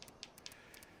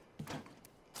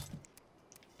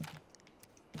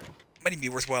 Might even be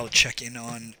worthwhile to check in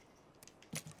on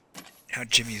how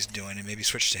Jimmy's doing and maybe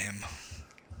switch to him.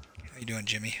 How you doing,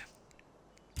 Jimmy?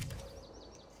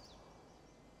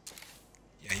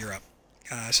 Yeah, you're up.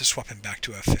 Let's just swap him back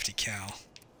to a 50 cal.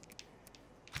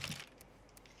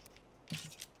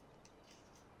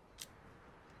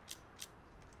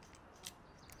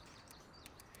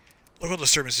 Local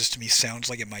disturbances to me sounds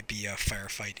like it might be a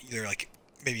firefight. Either like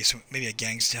maybe a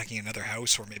gang's attacking another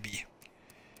house, or maybe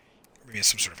it's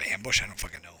some sort of ambush. I don't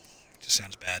fucking know. It just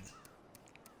sounds bad.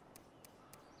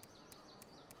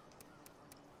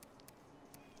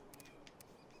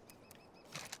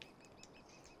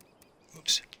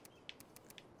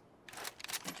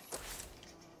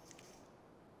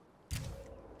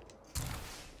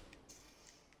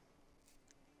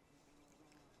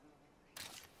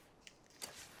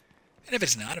 And if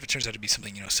it's not, if it turns out to be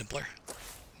something, you know, simpler,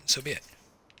 so be it.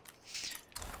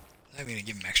 I'm not going to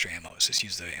give him extra ammo. Let's just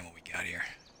use the ammo we got here.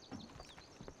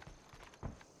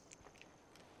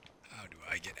 How do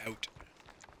I get out?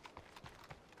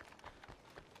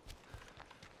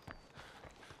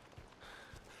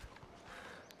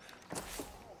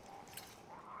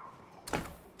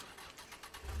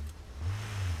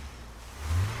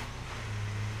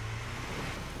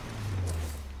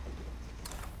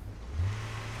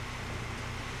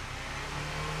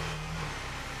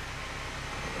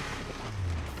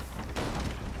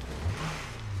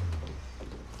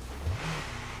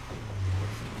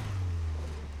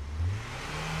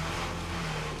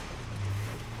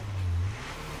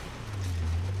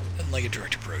 Like a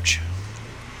direct approach.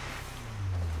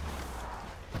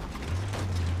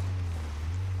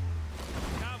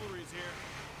 Cavalry's here.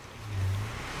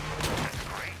 That's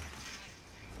great.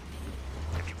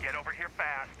 If you get over here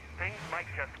fast, things might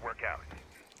just work out.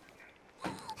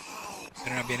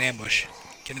 Better not be an ambush.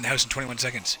 Get in the house in 21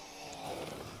 seconds.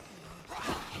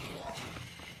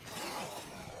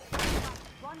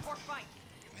 Run or fight.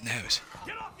 In the house.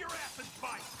 Get off your ass and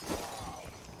fight!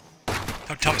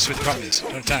 Talk to Thomas what the problem is.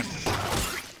 Don't have time.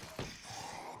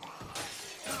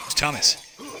 It's Thomas.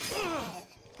 Looks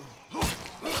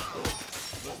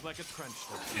like it's crunch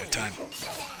time. Yeah, time.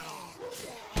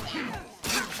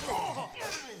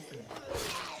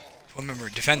 Remember,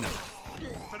 defend them.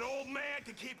 If an old man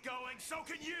can keep going, so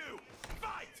can you!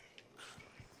 Fight!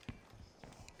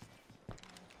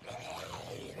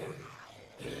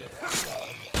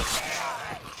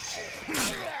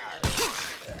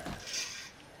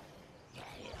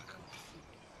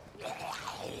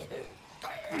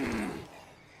 I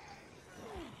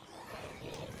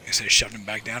guess I just shoved him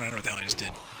back down. I don't know what the hell I just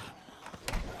did.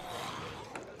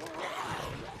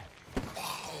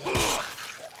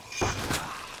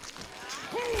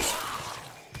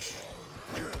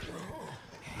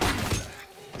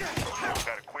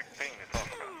 Got a quick thing to talk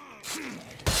about.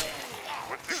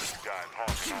 We're sick of you guys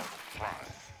hogging all the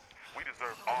supplies. We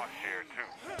deserve our share too.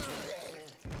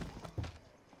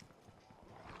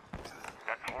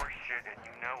 That's horse shit and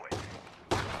you know it.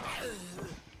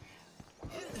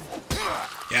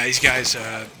 Yeah, these guys,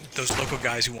 those local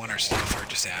guys who want our stuff are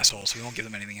just assholes. We won't give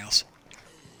them anything else.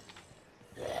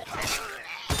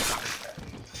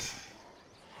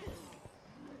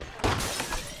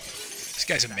 This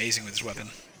guy's amazing with his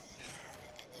weapon.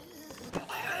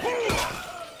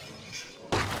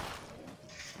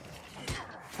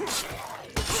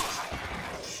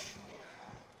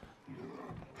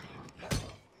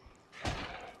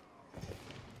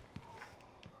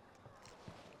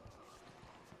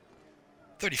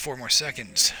 "34 more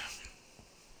seconds.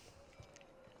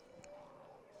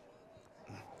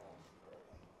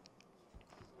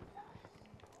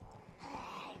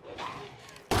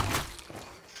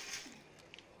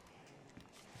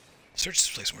 Search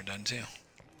this place when we're done too.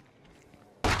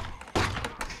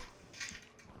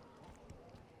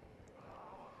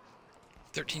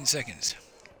 "13 seconds.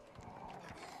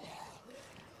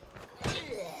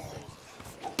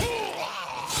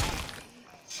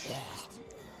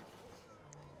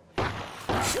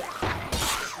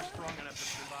 Strong enough to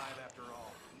survive after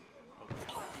all.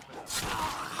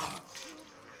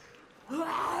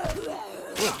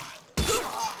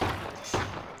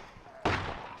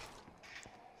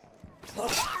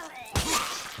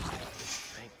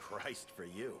 Thank Christ for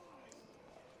you.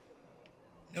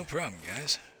 No problem,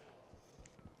 guys.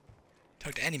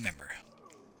 Talk to any member.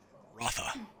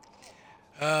 Rotha.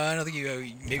 I don't think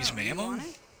you maybe some ammo? Want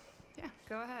it? Yeah,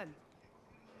 go ahead.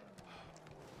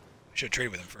 Should have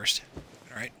traded with him first.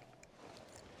 Alright.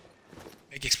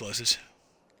 Make explosives.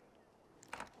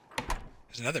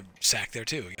 There's another sack there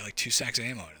too. We got like 2 sacks of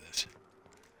ammo out of this.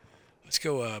 Let's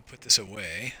go put this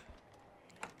away.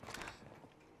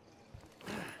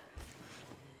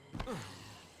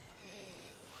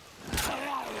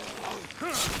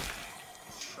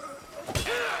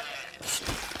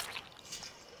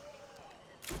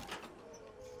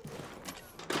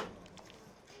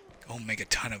 Go home and make a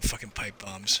ton of fucking pipe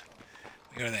bombs.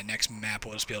 We go to that next map,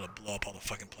 we'll just be able to blow up all the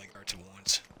fucking plague hearts at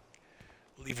once.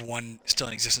 We'll leave one still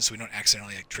in existence so we don't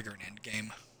accidentally like trigger an end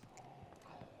game.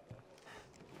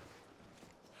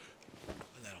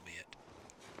 But that'll be it.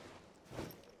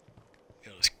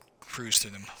 We'll just cruise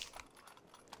through them.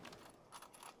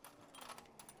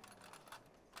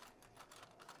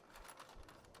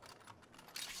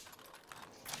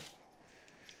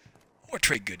 More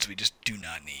trade goods we just do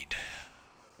not need.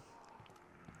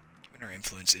 Given our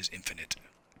influence is infinite.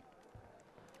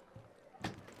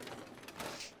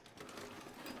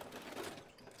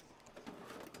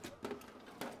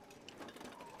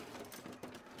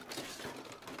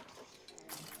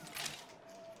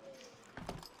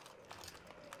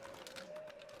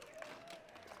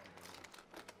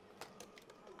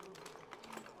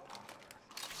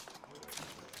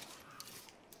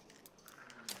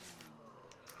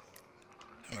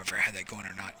 if I had that going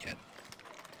or not yet.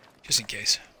 Just in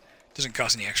case. Doesn't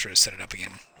cost any extra to set it up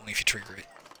again, only if you trigger it.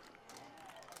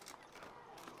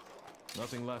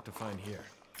 Nothing left to find here.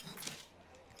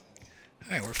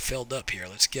 Alright, we're filled up here.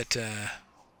 Let's get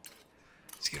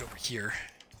over here.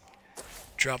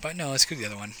 Drop by. No, let's go to the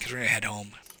other one, because we're going to head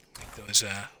home. Make those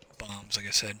bombs, like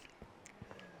I said.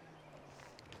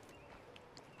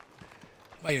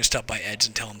 Might even stop by Ed's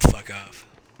and tell him to fuck off.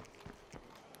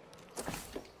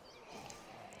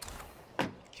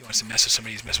 If he wants to mess with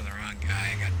somebody, he's messing with the wrong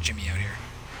guy. I got Jimmy out here.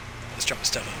 Let's drop the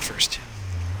stuff out first.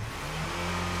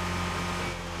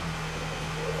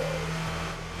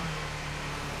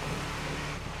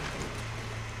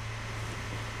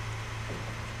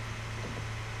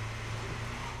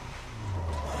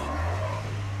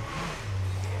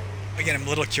 Again, I'm a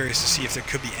little curious to see if there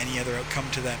could be any other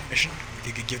outcome to that mission. If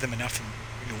you could give them enough and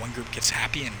maybe one group gets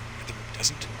happy and the other group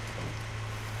doesn't.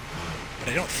 But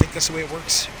I don't think that's the way it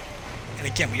works. And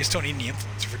again, we just don't need any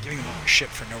influence. If we're giving them all our shit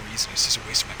for no reason, it's just a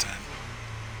waste of my time.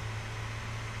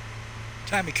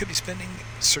 Time we could be spending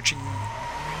searching...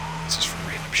 This is for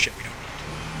random shit we don't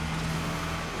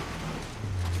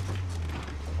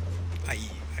need.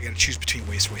 I.e., I gotta choose between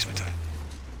ways to waste my time.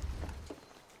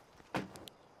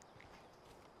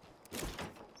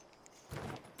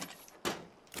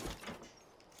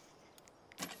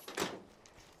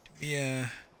 Yeah,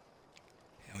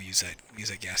 we'll use that. We'll use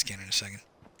that gas can in a second.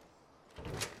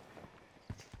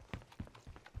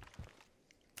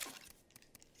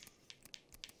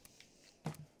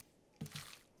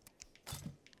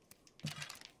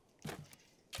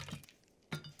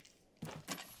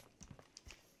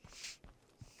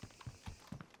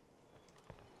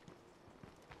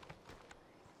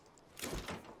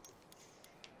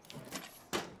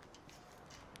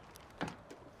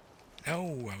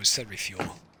 Oh, I was said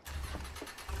refuel.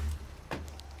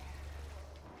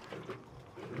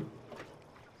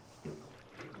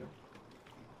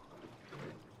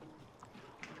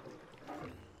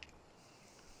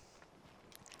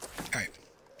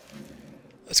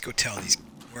 Let's go tell these...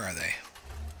 Where are they?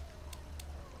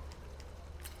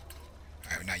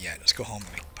 Alright, not yet. Let's go home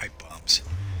and make pipe bombs.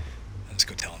 Let's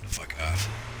go tell them to fuck off.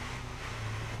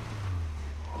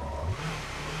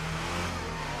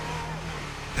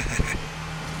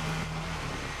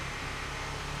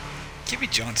 Kimmy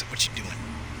Johnson, what you doing?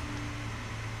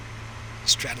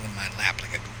 Straddling my lap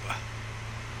like a Goomba.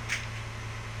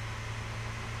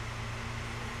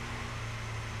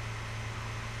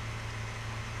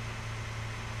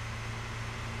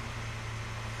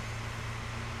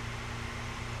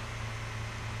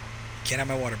 Can't have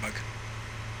my water bug.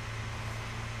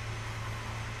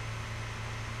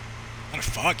 A lot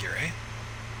of fog here, eh?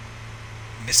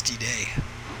 Misty day.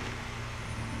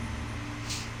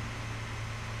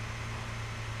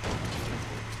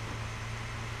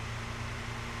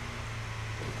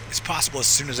 It's possible as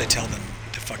soon as I tell them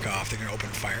to fuck off, they're gonna open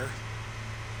fire.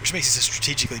 Which makes this a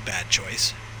strategically bad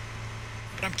choice.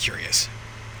 But I'm curious.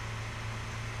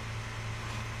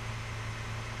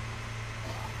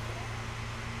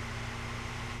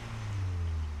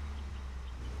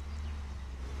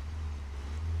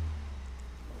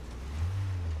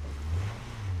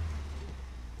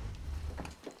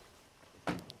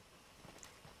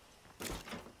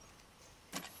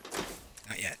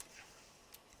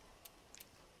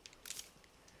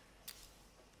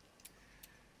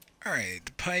 Alright,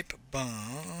 the pipe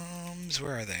bombs,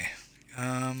 where are they?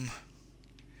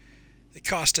 They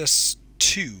cost us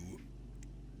 2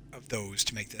 of those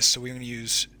to make this, so we're going to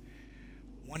use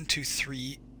 1, 2,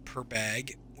 3 per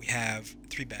bag. We have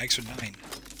 3 bags, so 9.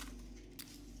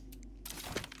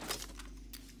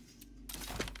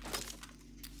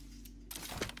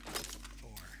 4,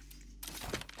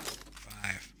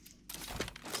 5,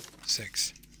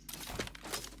 6,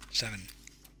 7,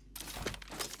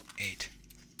 8.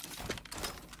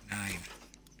 9.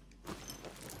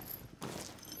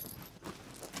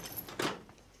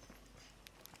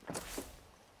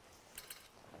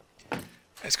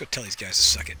 Let's go tell these guys to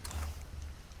suck it.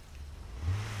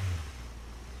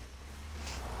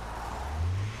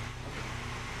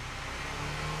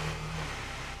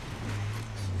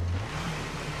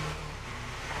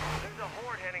 There's a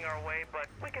horde heading our way, but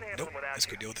we can handle them without Let's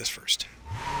go deal with this first.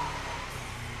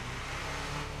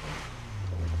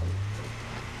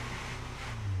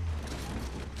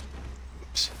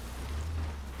 Oops.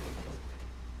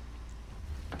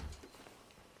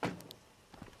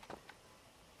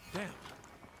 Damn.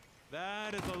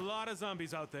 That is a lot of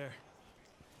zombies out there.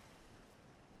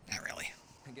 Not really.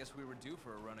 I guess we were due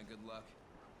for a run of good luck.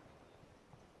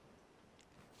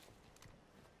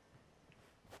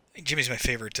 I think Jimmy's my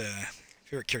favorite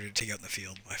character to take out in the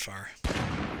field by far.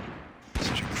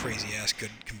 crazy-ass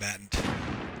good combatant.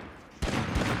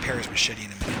 Repair his machete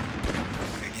in a minute.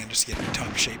 Again, just to get it in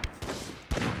top shape.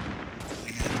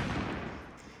 Hang on.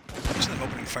 There's them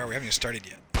opening fire. We haven't even started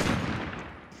yet.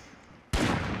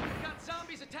 We've got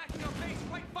zombies attacking our base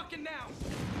right fucking now.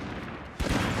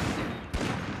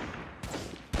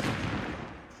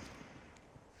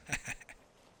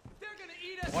 They're gonna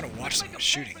eat us. I want to watch them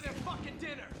shooting. For their fucking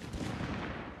dinner.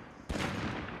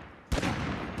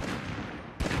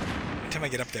 Every time I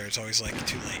get up there, it's always like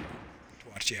too late to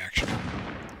watch the action.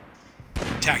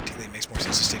 Tactically, it makes more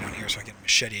sense to stay down here so I can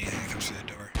machete anything that comes through the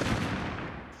door.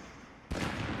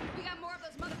 We got more of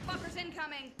those motherfuckers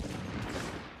incoming.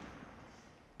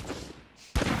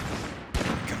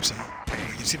 Here comes some.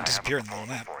 You can see them disappear in the little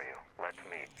map. For you. Let's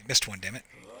meet. I missed one, damn it.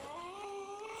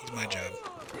 It's my job.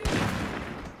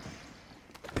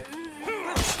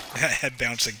 Head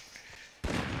bouncing.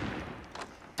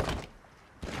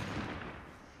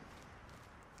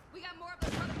 We got more of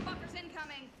those motherfuckers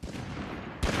incoming.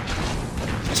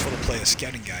 Just full to play a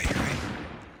scouting guy here, right?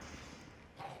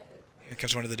 Here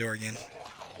comes one to the door again.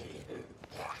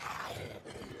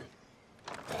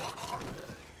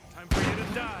 Time for you to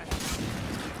die.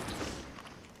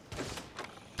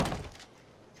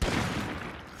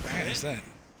 Alright, there's that.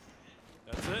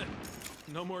 That's it.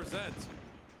 No more Zeds.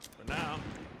 For now.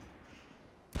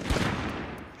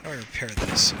 How do I repair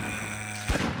this? A.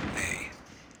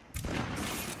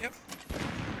 Yep.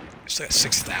 Still got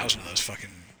 6,000 of those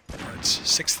fucking parts.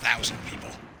 6,000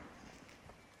 people.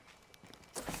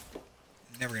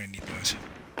 Never gonna need those.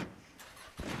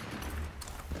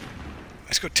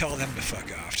 Let's go tell them to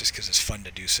fuck off just because it's fun to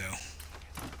do so.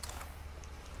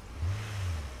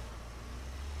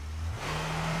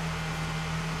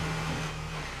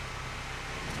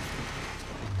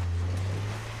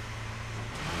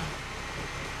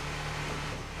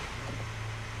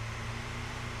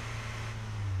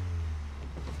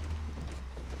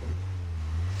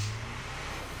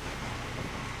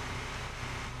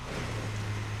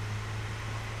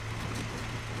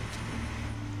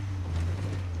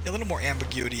 A little more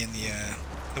ambiguity in the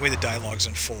way the dialogues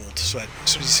unfold. So as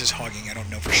soon as he says hogging, I don't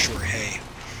know for sure. Hey,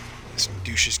 this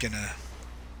douche is gonna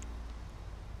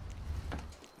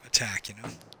attack. You know,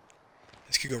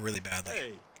 this could go really badly.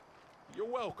 Hey,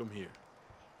 you're welcome here.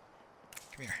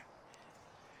 Come here.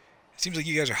 It seems like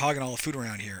you guys are hogging all the food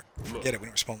around here. Look, Forget it. We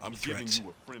don't respond I'm to giving threats.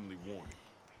 you a friendly warning.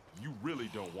 You really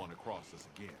don't want to cross us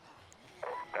again.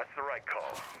 That's the right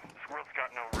call. This world's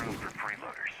got no room for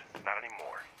freeloaders. Not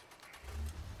anymore.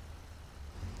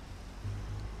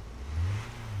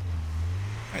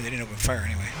 Alright, they didn't open fire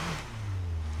anyway.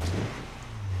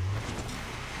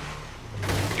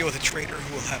 Deal with a traitor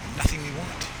who will have nothing we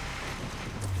want.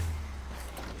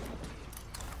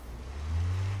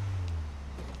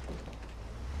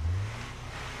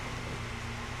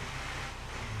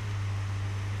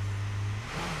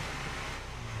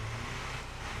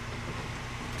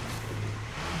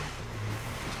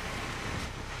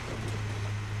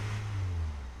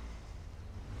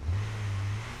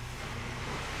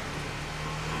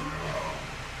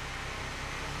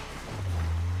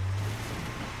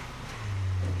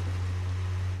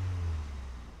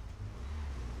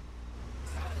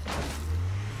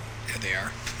 There they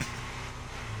are.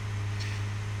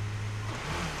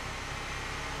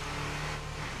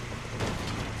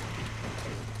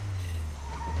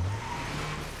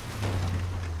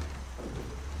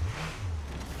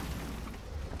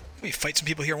 We fight some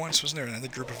people here once. Wasn't there another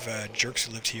group of jerks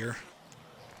who lived here?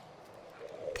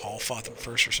 Paul fought them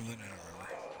first or something? I don't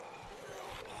remember.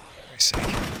 Let me see. There's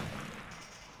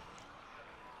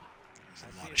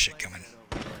a lot of shit coming.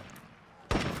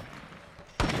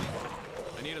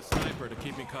 I need a sniper to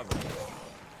keep me covered. I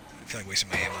feel like wasting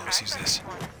my ammo. Let's use this.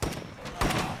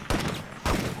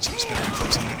 Someone's better than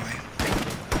close on it anyway.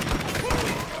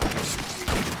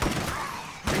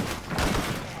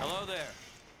 Hello there.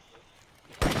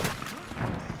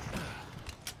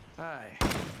 Hi.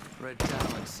 Red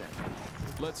Talon sent me.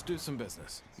 Let's do some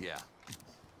business. Yeah.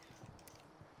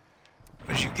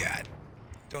 What do you got?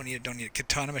 Don't need a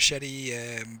katana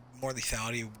machete. More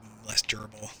lethality, less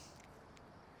durable.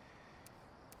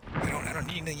 I don't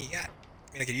need anything you got.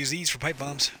 I mean, I could use these for pipe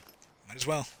bombs. Might as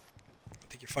well. I'll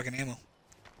take your fucking ammo.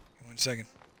 In 1 second.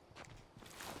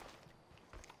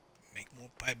 Make more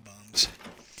pipe bombs.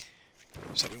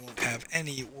 So we won't have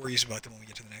any worries about them when we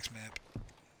get to the next map.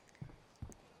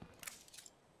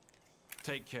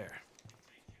 Take care.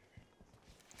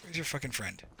 Where's your fucking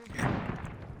friend? Come here.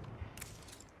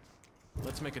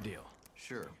 Let's make a deal.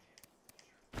 Sure.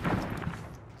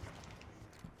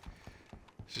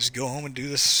 Just go home and do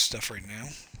this stuff right now.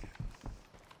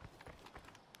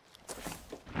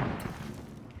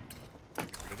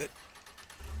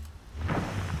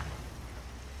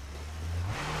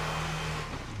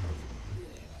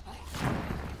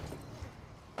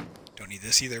 need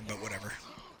this either, but whatever.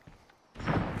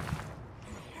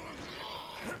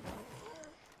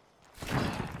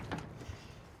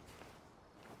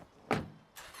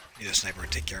 Need a sniper to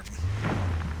take care of him.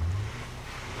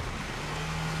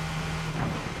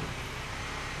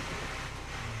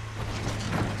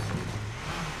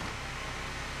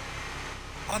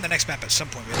 On the next map, at some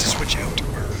point, we have to switch out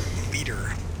our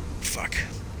leader. Fuck.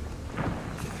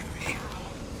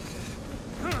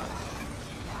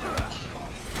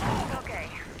 Okay.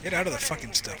 Get out of the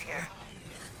fucking stuff.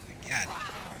 God.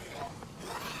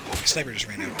 My sniper just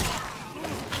ran out.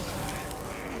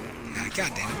 Ah,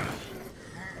 God damn it.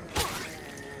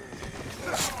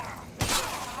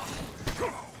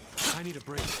 I need a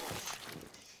break.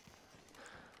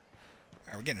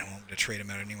 Alright, we're getting home to trade him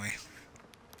out anyway.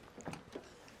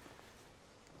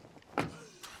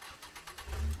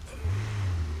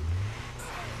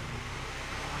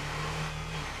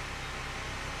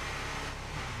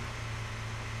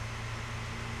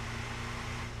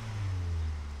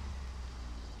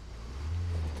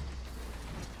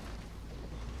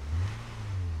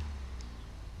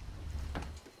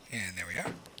 And there we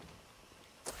are.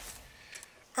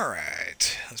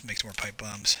 Alright, let's make some more pipe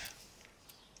bombs.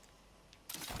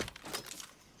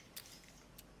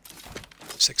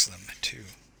 6 of them. 2,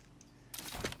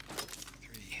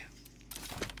 3,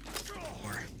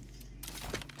 4,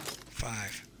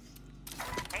 5.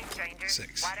 Hey, stranger.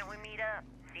 6. Why don't we meet up?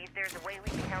 See if there's a way we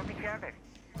can help each other.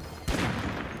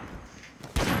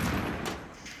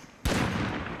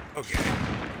 Okay.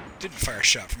 Didn't fire a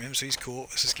shot from him, so he's cool.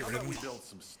 Let's just get rid of him. We build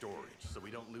some storage so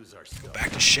we don't lose our stuff.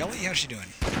 Back to Shelly? How's she doing?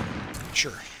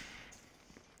 Sure.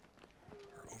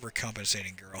 Our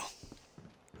overcompensating girl.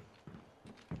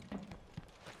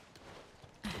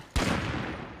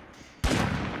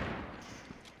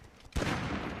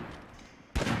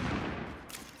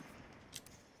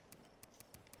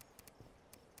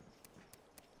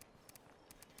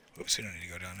 Oops, we don't need to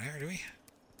go down there, do we?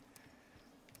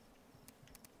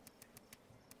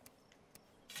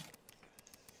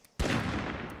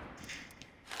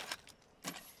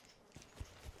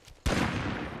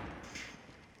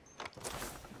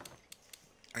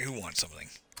 Alright, who wants something?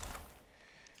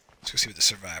 Let's go see what the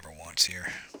survivor wants here.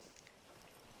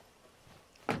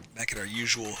 Back at our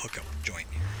usual hookup joint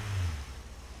here.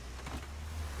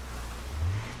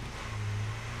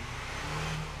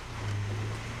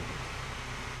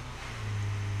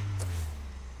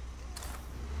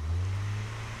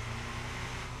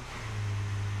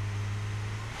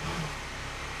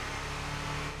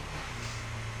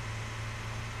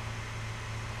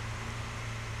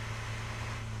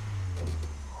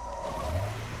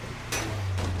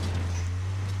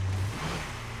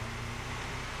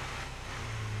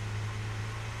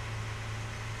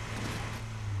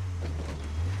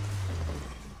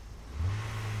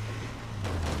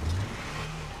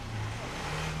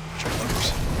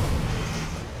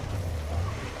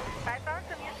 I found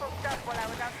some useful stuff while I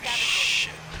was out scavenging.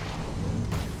 Shit.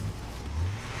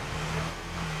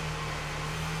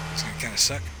 It's gonna kinda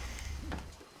suck.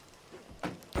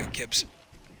 Go, Gibbs.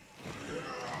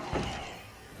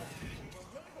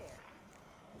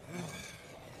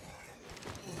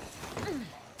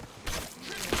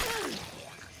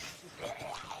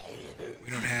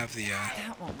 We don't have the,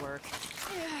 That won't work.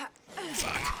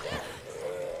 fuck.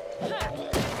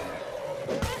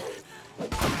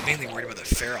 I'm mainly worried about the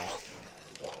feral.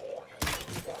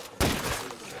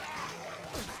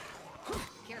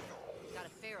 Careful. Got a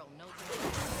feral, no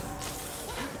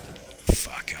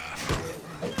Fuck off.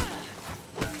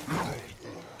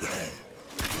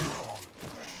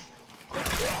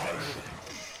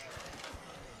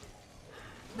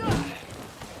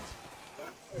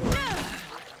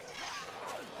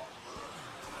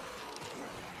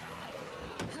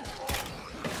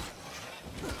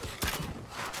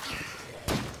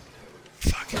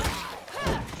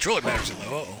 Controller batteries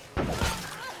are low. Uh-oh.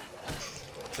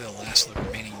 For the last little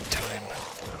remaining time.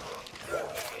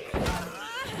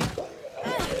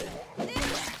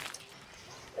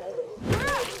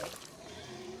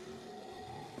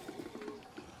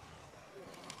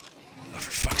 Oh,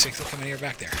 for fuck's sake, they'll come in here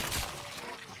back there.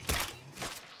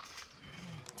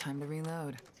 Time to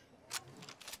reload.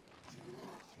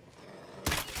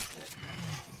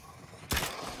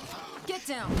 Get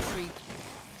down, creep.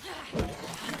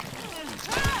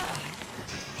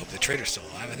 Hope the trader's still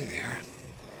alive. I think they are.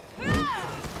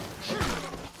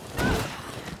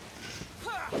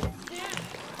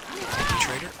 Thank you,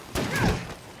 trader.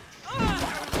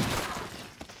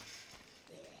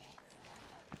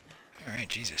 Alright,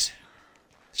 Jesus.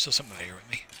 Still something out here with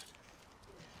me.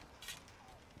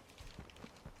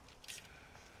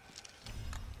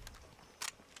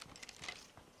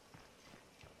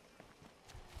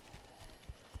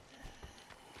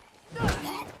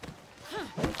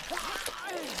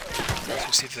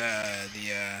 see if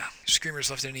the screamers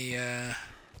left any. Yep.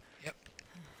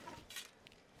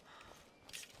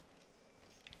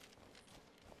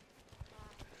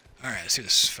 All right, let's see what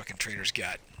this fucking trader's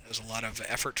got. There's a lot of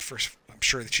effort for. I'm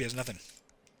sure that she has nothing.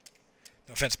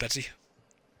 No offense, Betsy.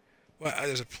 Well,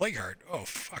 there's a plague heart. Oh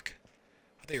fuck!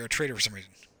 I thought you were a trader for some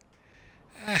reason.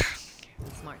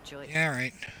 Smart choice. Yeah, all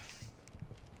right.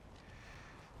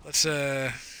 Let's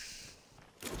go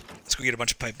get a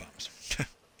bunch of pipe bombs.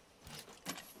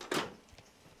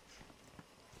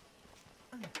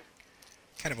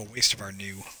 Kind of a waste of our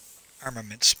new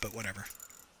armaments, but whatever.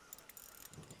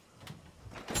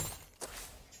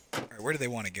 Alright, where do they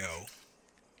want to go?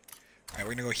 Alright,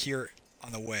 we're gonna go here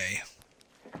on the way.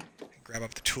 And grab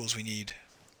up the tools we need.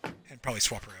 And probably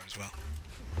swap her out as well.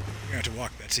 You're gonna have to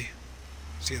walk, Betsy.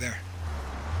 See you there.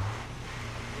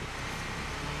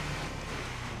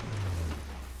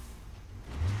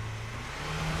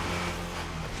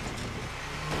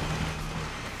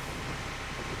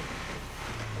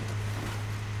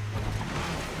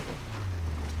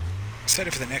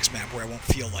 Excited for the next map where I won't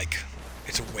feel like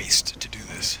it's a waste to do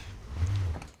this.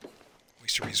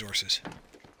 Waste of resources.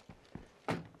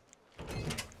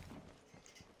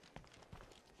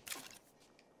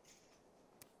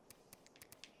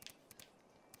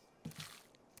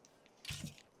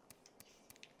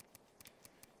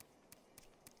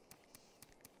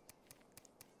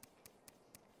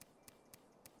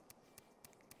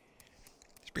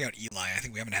 Let's bring out Eli. I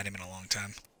think we haven't had him in a long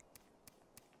time.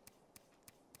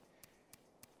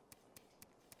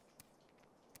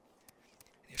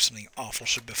 If something awful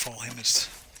should befall him, it's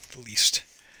the least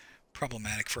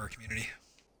problematic for our community.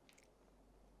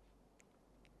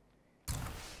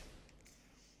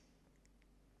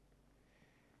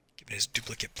 Given his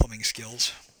duplicate plumbing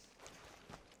skills.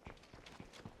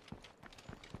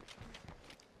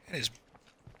 And his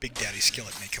Big Daddy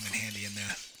skillet may come in handy in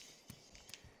the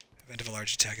event of a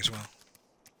large attack as well.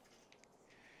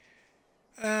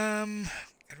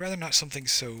 I'd rather not something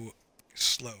so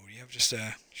slow. Do you have just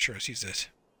a... Sure, let's use this.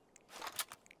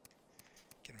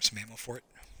 Get him some ammo for it.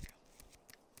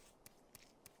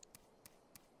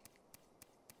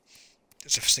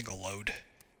 Just a single load.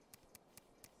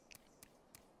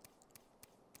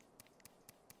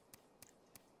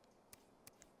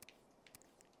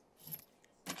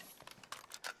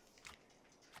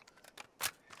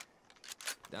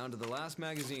 Down to the last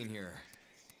magazine here.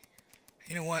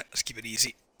 You know what? Let's keep it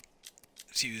easy.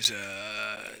 Let's use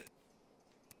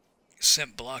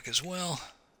scent block as well.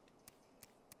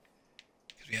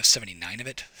 Because we have 79 of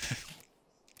it.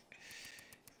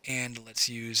 And let's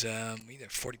use either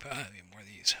 45, more of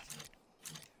these.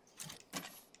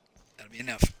 That'll be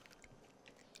enough,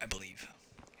 I believe.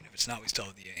 And if it's not, we still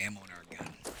have the ammo in our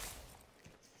gun.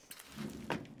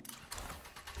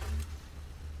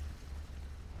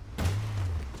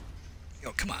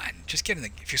 Yo, come on, just get in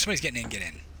the... If somebody's getting in, get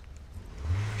in.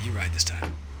 You ride this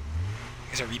time. I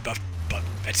guess I rebuffed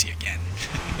Betsy again.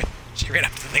 She ran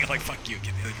up to the thing, I'm like, fuck you,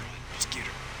 get the other girl in. Just cute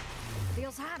her.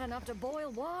 Feels hot enough to boil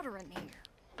water in here.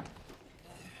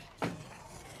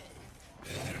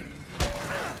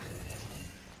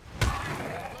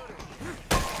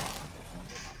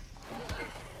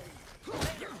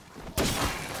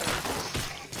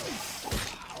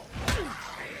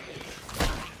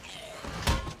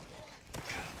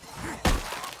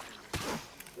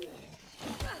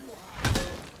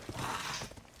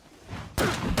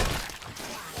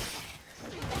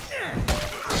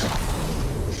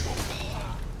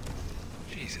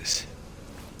 Jesus.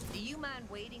 Do you mind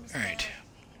waiting? Alright.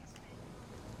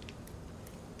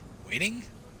 Waiting?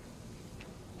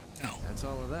 No. That's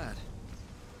all of that.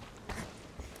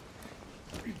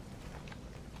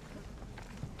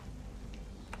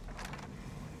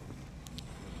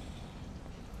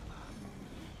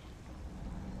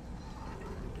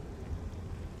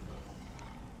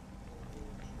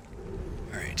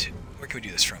 Alright. Where can we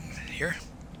do this from? Here?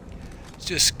 Let's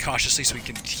do this cautiously so we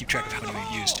can keep track of how many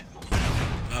we've used.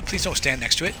 Please don't stand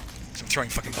next to it, because I'm throwing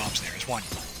fucking bombs in there. There's 1.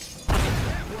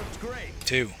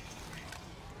 2.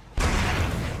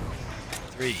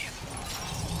 3.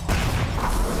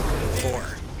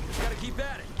 4. Gotta keep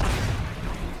at it.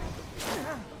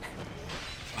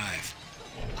 5.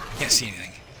 Can't see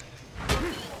anything.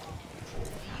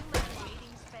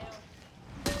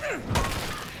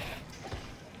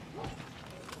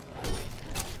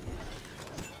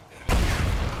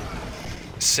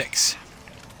 6.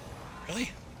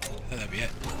 Really? Oh, that'd be it.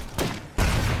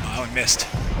 Oh, I one missed.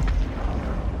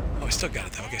 Oh, we still got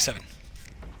it though. Okay, 7.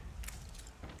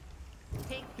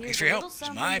 Thanks for your help.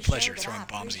 It's my pleasure throwing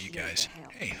bombs at you guys.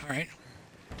 Hey, alright.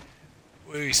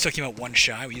 We still came out 1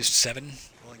 shy. We used 7.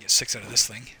 Rolling get 6 out of this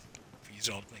thing. If we use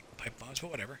it all to make pipe bombs, but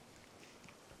whatever.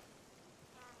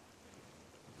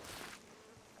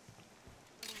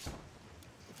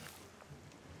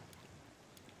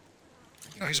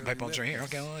 Oh, here's some pipe bombs right here.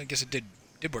 Okay, well, I guess it did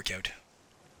work out.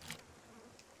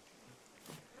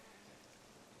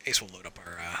 Ace will load up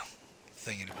our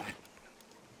thing in a minute.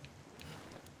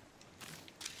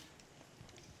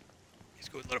 Let's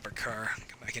go load up our car,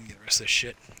 come back in and get the rest of this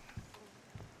shit.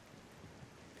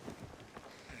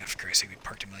 Oh, for Christ's sake, we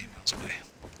parked a million miles away.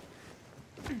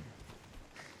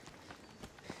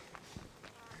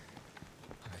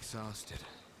 I'm exhausted.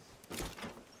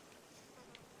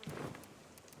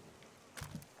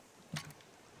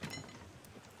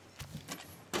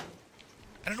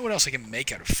 I don't know what else I can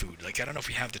make out of food. Like, I don't know if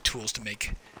we have the tools to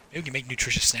make... Maybe we can make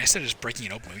nutritious snacks instead of just breaking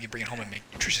it open. Maybe we can bring it home and make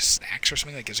nutritious snacks or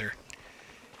something. Like, is there...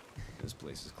 This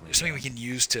place is clean. There's something we can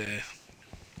use to...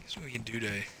 Something we can do to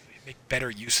make better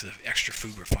use of the extra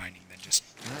food we're finding than just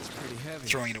That's pretty heavy.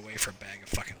 throwing it away for a bag of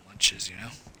fucking lunches, you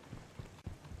know?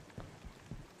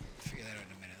 Figure that out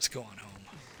in a minute. Let's go on home.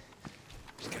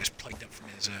 This guy's plugged up from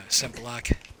his scent block.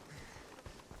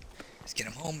 Let's get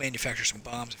him home, manufacture some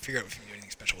bombs, and figure out if we can do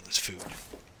anything special with this food.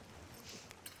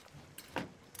 And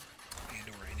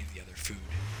or any of the other food.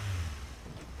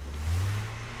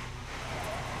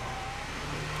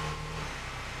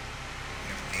 We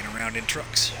have laying around in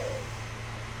trucks.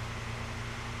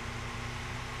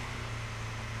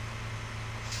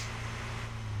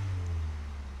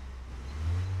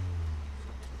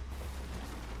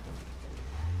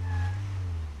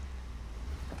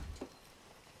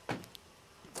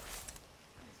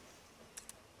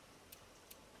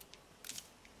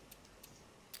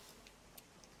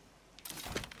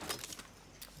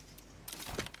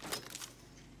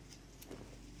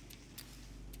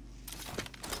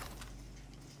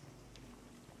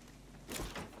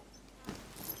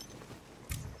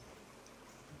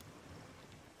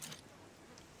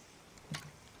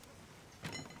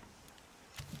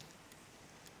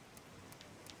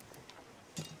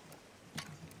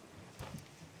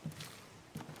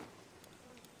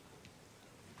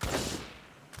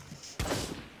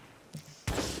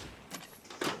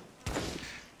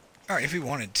 Alright, if we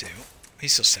wanted to.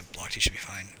 He's still scent blocked, he should be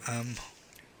fine.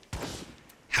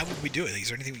 How would we do it? Like, is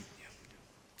there anything we...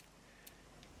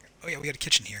 Oh yeah, we got a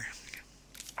kitchen here.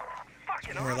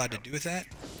 Anything we're allowed to do with that?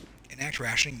 Enact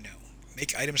rationing? No.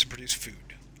 Make items and produce food.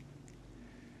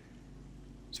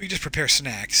 So we just prepare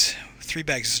snacks. 3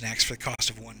 bags of snacks for the cost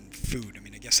of 1 food. I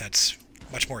mean, I guess that's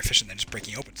much more efficient than just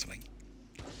breaking open something.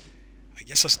 I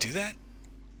guess let's do that.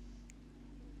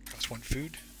 Cost 1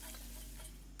 food.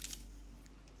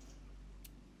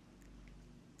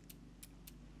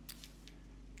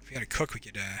 If we had to cook, we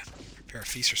could prepare a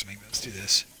feast or something, but let's do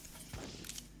this.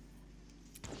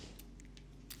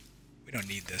 We don't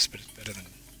need this, but it's better than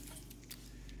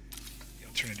the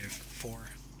alternative. 4,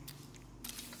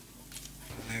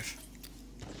 5,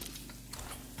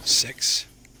 6.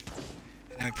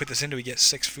 And now we put this in, do we get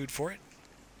 6 food for it?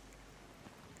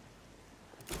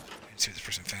 Let's see what this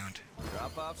person found.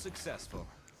 Drop off successful.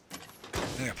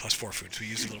 I got plus 4 food, so we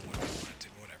used a little more than we wanted to,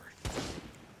 whatever.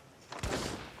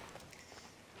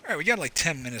 Alright, we got like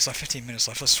 10 minutes left, 15 minutes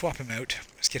left. Let's swap him out.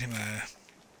 Let's get him a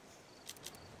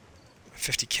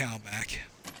 50 cal back.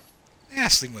 Yeah,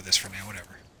 let's leave him with this for now,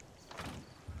 whatever.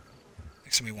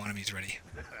 Next time we want him, he's ready.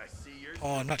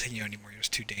 Oh, I'm not taking you anymore. You're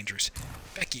just too dangerous.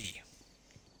 Becky!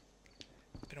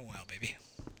 Been a while, baby.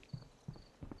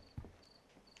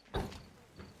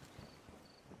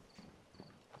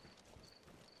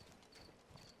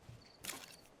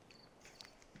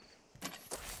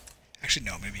 Actually,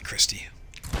 no, maybe Christy.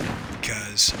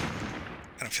 Because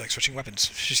I don't feel like switching weapons.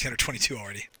 She's got her 22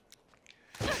 already.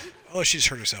 Oh, she just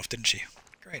hurt herself, didn't she?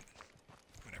 Great.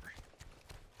 Whatever.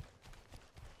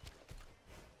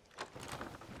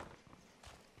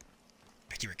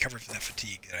 Becky recovered from that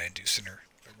fatigue that I induced in her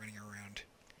by running around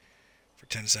for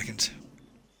 10 seconds.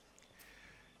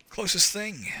 Closest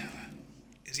thing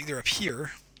is either up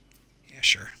here. Yeah,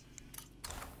 sure.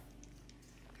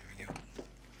 There we go.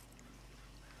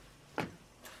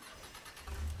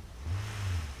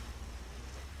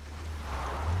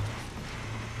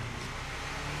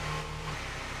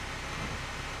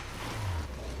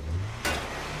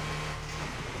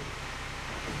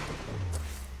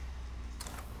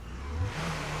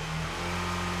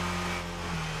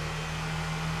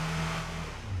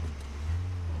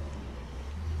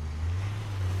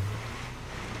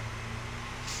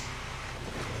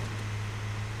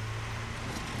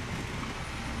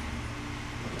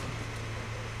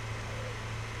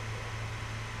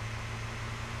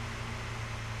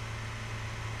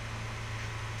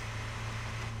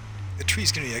 The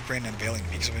tree's gonna be like grand unveiling to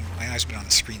me because my eyes have been on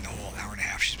the screen the whole hour and a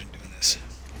half she's been doing this.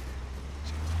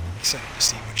 So I'm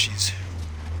excited to see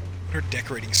what her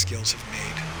decorating skills have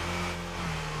made.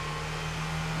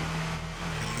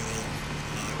 A Yule mug.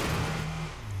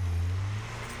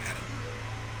 Looking at it.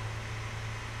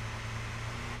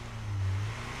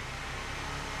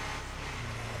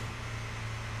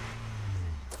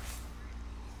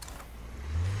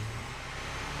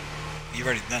 You've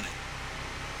already done it.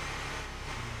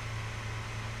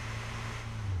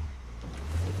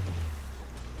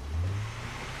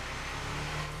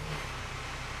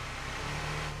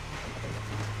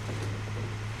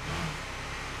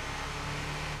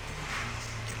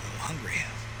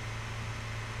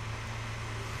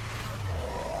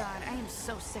 God, I am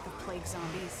so sick of plague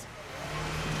zombies.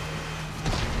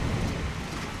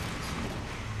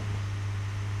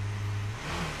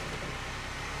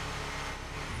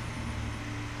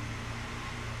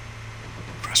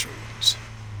 Crossroads.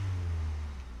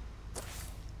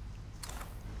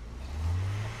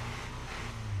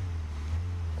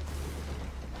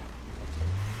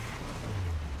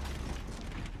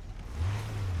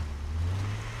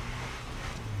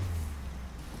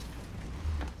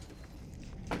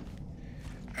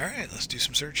 Alright, let's do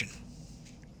some searching.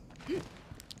 There's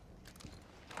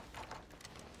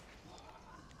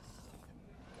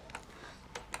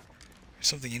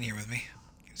something in here with me.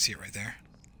 You can see it right there.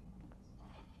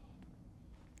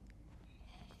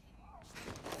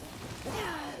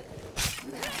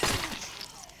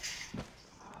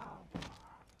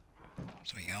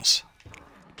 Something else.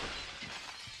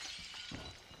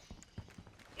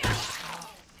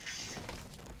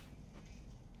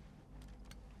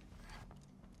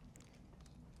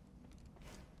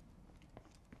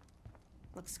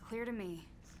 Looks clear to me.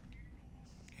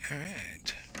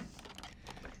 Alright.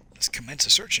 Let's commence a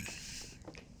searching.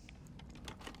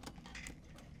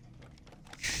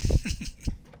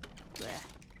 Blech,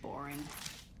 boring.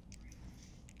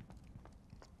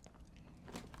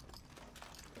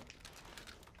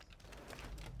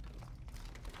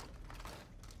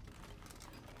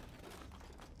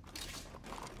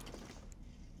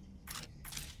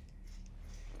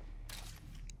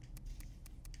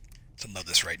 Let's unload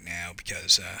this right now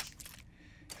because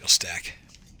it'll stack.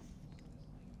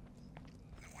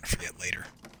 I don't want to forget later.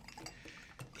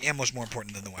 The ammo's more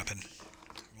important than the weapon.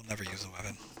 We'll never use the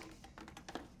weapon.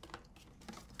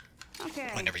 Okay.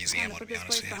 I'll never use the time ammo, to put be this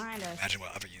honest place with you. behind us. Imagine we'll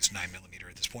ever use 9mm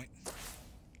at this point.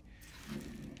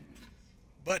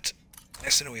 But,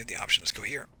 nice to know we have the option. Let's go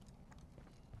here.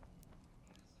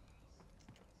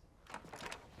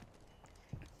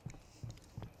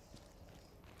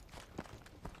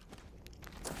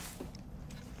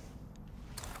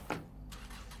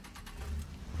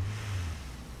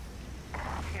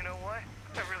 You know what?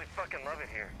 I really fucking love it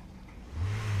here.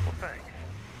 Well, thanks.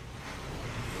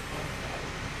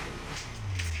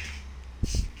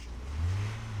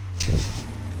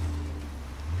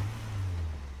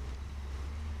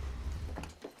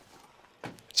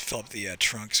 Let's fill up the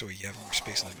trunk so we have more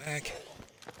space in the back.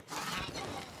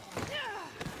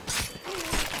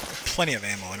 Plenty of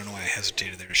ammo. I don't know why I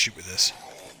hesitated there to shoot with this.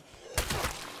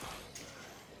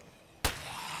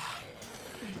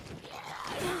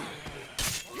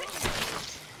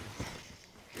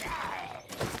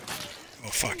 Oh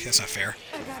fuck, that's not fair.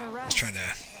 I was trying to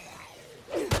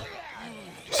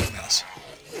do something else.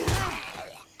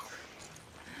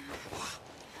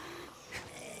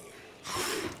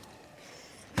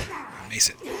 Mace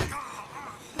it.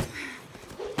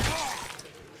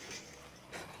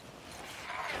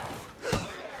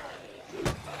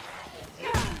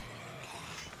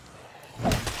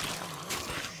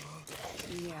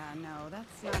 Yeah, no,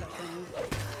 that's not a thing.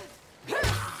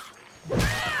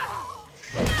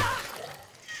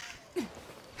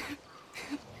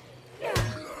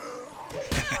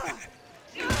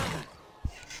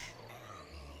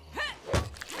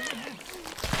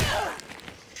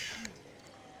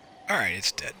 Alright,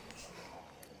 it's dead.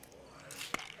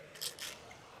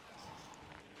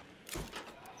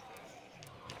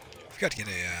 Forgot to get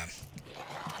a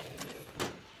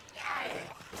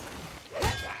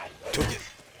toolkit.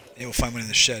 Yeah, we'll find one in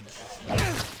the shed. We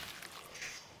gotta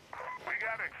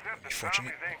accept the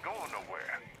Fortunate. zombies ain't going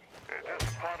nowhere. They're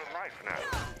just a part of life now.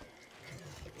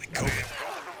 Like They COVID.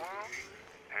 control the world?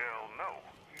 Hell no.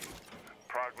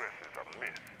 Progress is a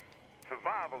myth.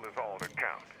 Survival is all that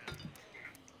counts.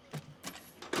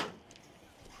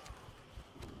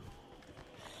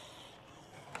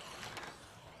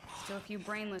 Still a few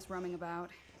brainless roaming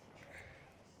about.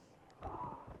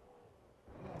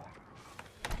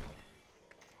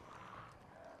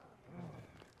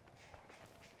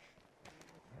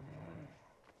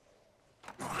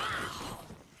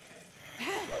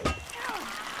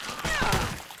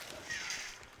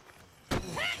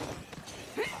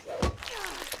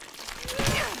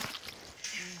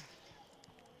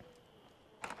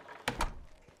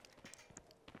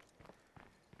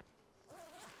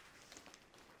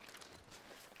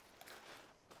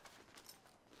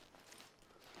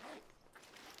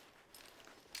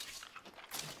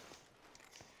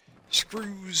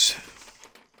 Sprues.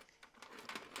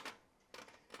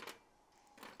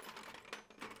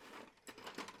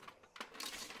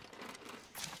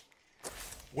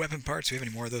 Weapon parts. Do we have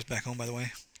any more of those back home, by the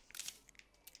way?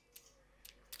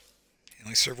 They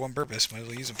only serve one purpose. Might as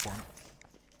well use them for them.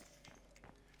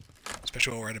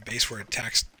 Especially when we're at a base where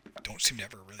attacks don't seem to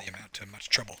ever really amount to much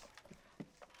trouble.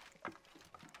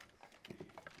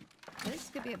 This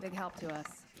could be a big help to us.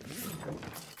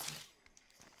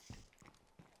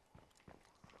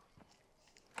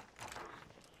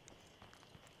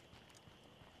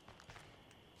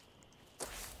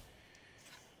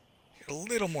 A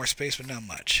little more space, but not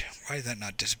much. Why did that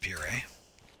not disappear, eh?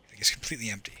 I think it's completely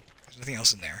empty. There's nothing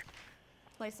else in there.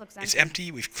 Place looks empty. It's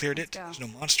empty. We've cleared it. Let's go. There's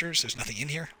no monsters. There's nothing in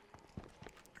here.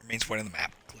 Remains void on the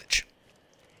map. Glitch.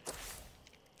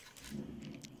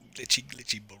 Glitchy,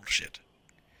 glitchy bullshit.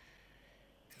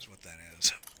 Is what that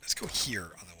is. Let's go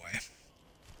here on the way.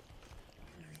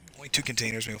 Only 2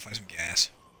 containers. Maybe we'll find some gas.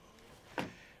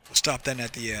 We'll stop then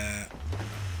at the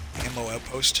ammo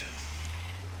outpost.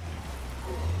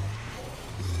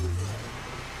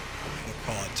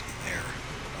 We'll call it there.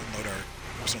 Unload our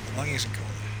personal belongings and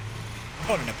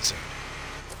call it an episode.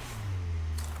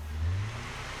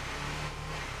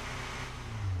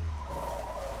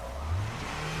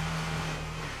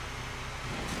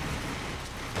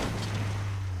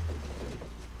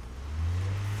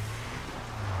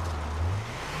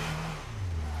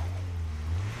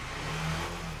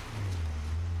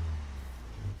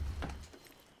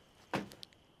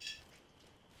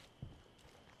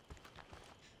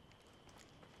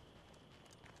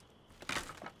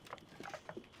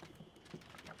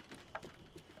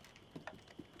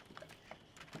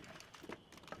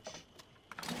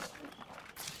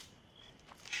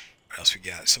 What else we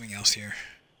got? Something else here.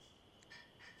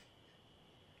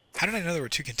 How did I know there were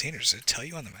 2 containers? Did it tell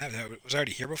you on the map? Was I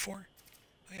already here before?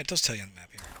 Oh, yeah, it does tell you on the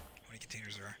map here how many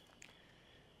containers there are.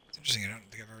 It's interesting. I don't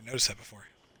think I've ever noticed that before.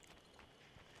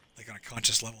 Like on a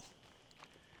conscious level.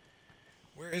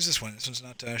 Where is this one? This one's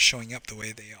not showing up the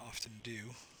way they often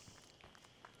do.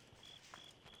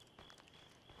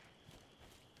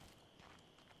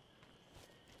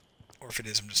 Or if it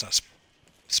is, I'm just not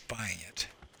spying it.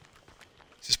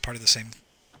 Is this part of the same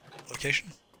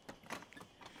location?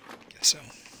 Guess so.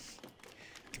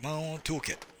 Come on,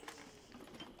 toolkit.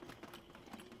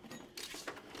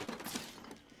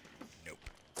 Nope.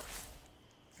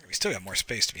 We still got more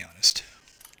space, to be honest.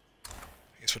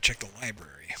 I guess we'll check the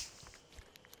library.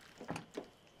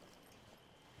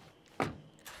 Don't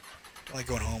like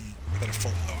going home without a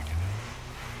full load, you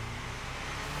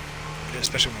know.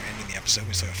 Especially when we're ending the episode,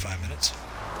 we still have 5 minutes.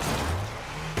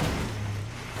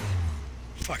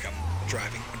 Fuck, I'm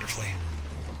driving wonderfully.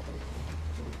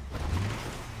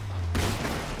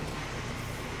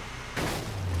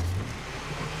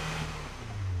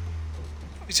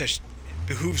 Obviously, it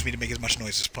behooves me to make as much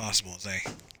noise as possible as I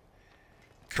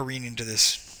careen into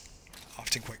this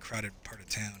often quite crowded part of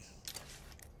town.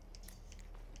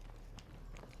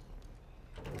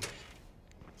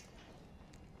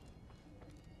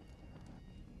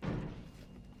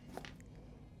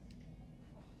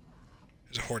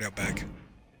 There's a horde out back.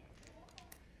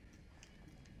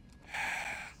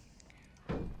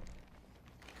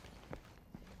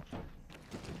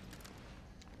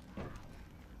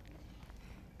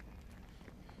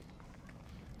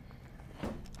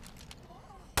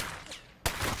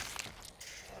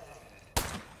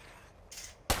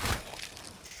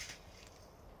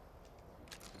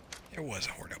 There was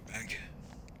a horde out back.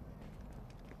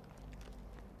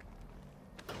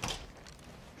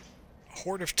 A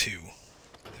horde of 2.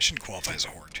 That shouldn't qualify as a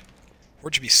horde.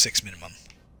 Horde should be 6 minimum.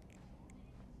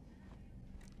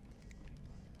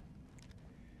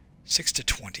 6 to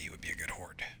 20 would be a good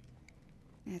horde.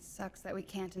 It sucks that we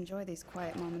can't enjoy these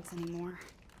quiet moments anymore.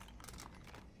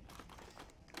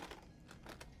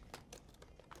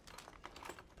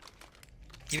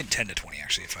 Even 10 to 20,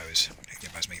 actually, if I was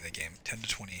making the game. 10 to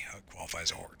 20 would qualify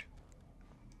as a horde.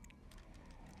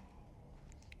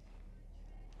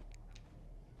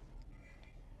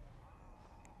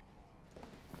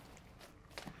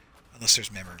 Unless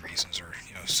there's memory reasons or,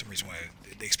 you know, some reason why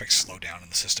they expect to slow down in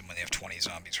the system when they have 20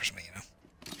 zombies or something, you know?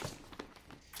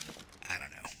 I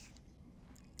don't know.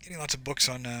 Getting lots of books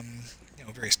on, you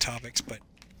know, various topics, but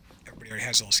everybody already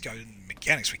has all scouted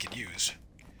mechanics we could use.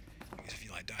 Because if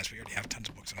Eli dies, we already have tons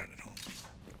of books on it at home.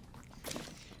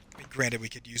 I mean, granted, we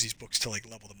could use these books to, like,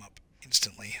 level them up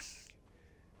instantly,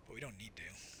 but we don't need to.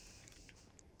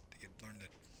 They could learn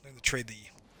to trade the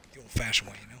old-fashioned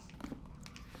way, you know?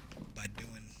 By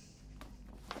doing...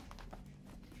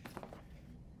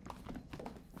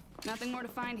 Nothing more to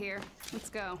find here. Let's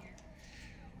go.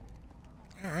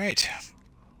 Alright.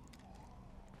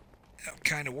 That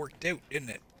kind of worked out, didn't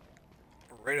it?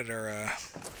 Right at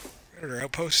our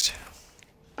outpost.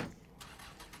 Right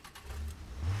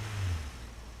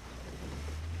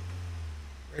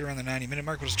around the 90-minute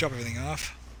mark. We'll just drop everything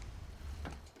off.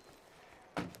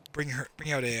 Bring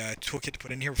out a toolkit to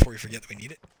put in here before we forget that we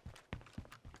need it.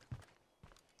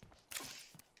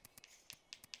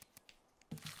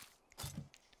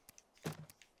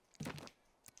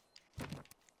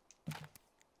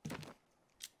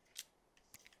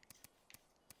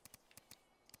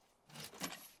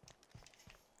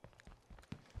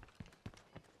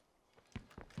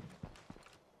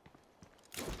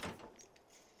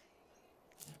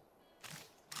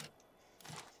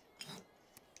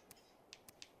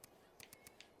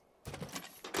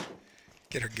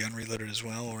 Get her gun reloaded as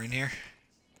well while we're in here.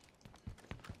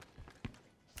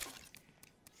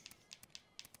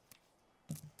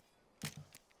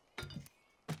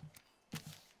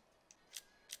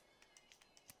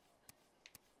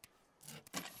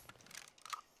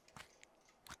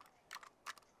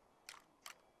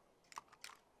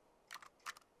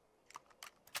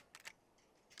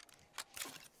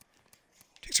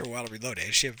 Takes her a while to reload, eh?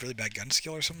 Does she have really bad gun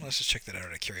skill or something? Let's just check that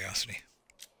out of curiosity.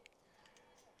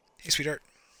 Hey, sweetheart.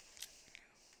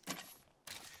 What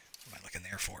am I looking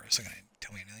there for? It's not going to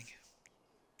tell me anything.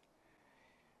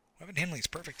 Weapon handling is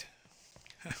perfect.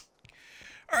 Huh.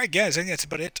 Alright, guys, I think that's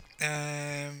about it.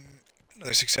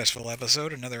 Another successful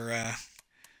episode. Another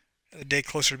day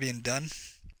closer to being done.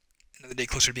 Another day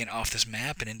closer to being off this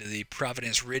map and into the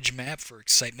Providence Ridge map for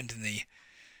excitement in the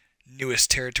newest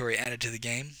territory added to the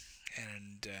game.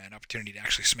 And an opportunity to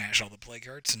actually smash all the plague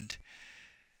hearts and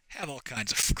have all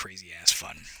kinds of crazy-ass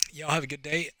fun. Y'all have a good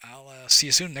day. I'll see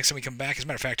you soon. Next time we come back. As a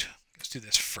matter of fact, let's do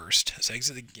this first. Let's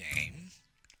exit the game.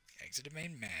 Exit the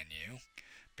main menu.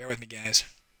 Bear with me, guys.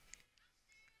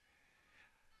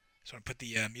 So I'm going to put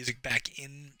the music back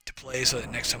into play so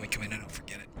that next time we come in, I don't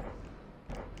forget it.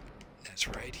 That's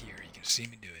right here. You can see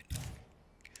me do it.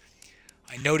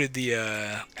 I noted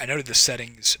the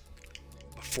settings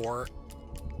before.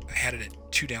 I had it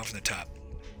at 2 down from the top.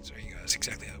 So there you go. That's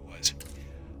exactly how it was.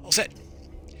 All set.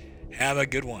 Have a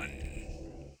good one.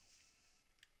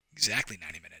 Exactly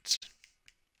 90 minutes.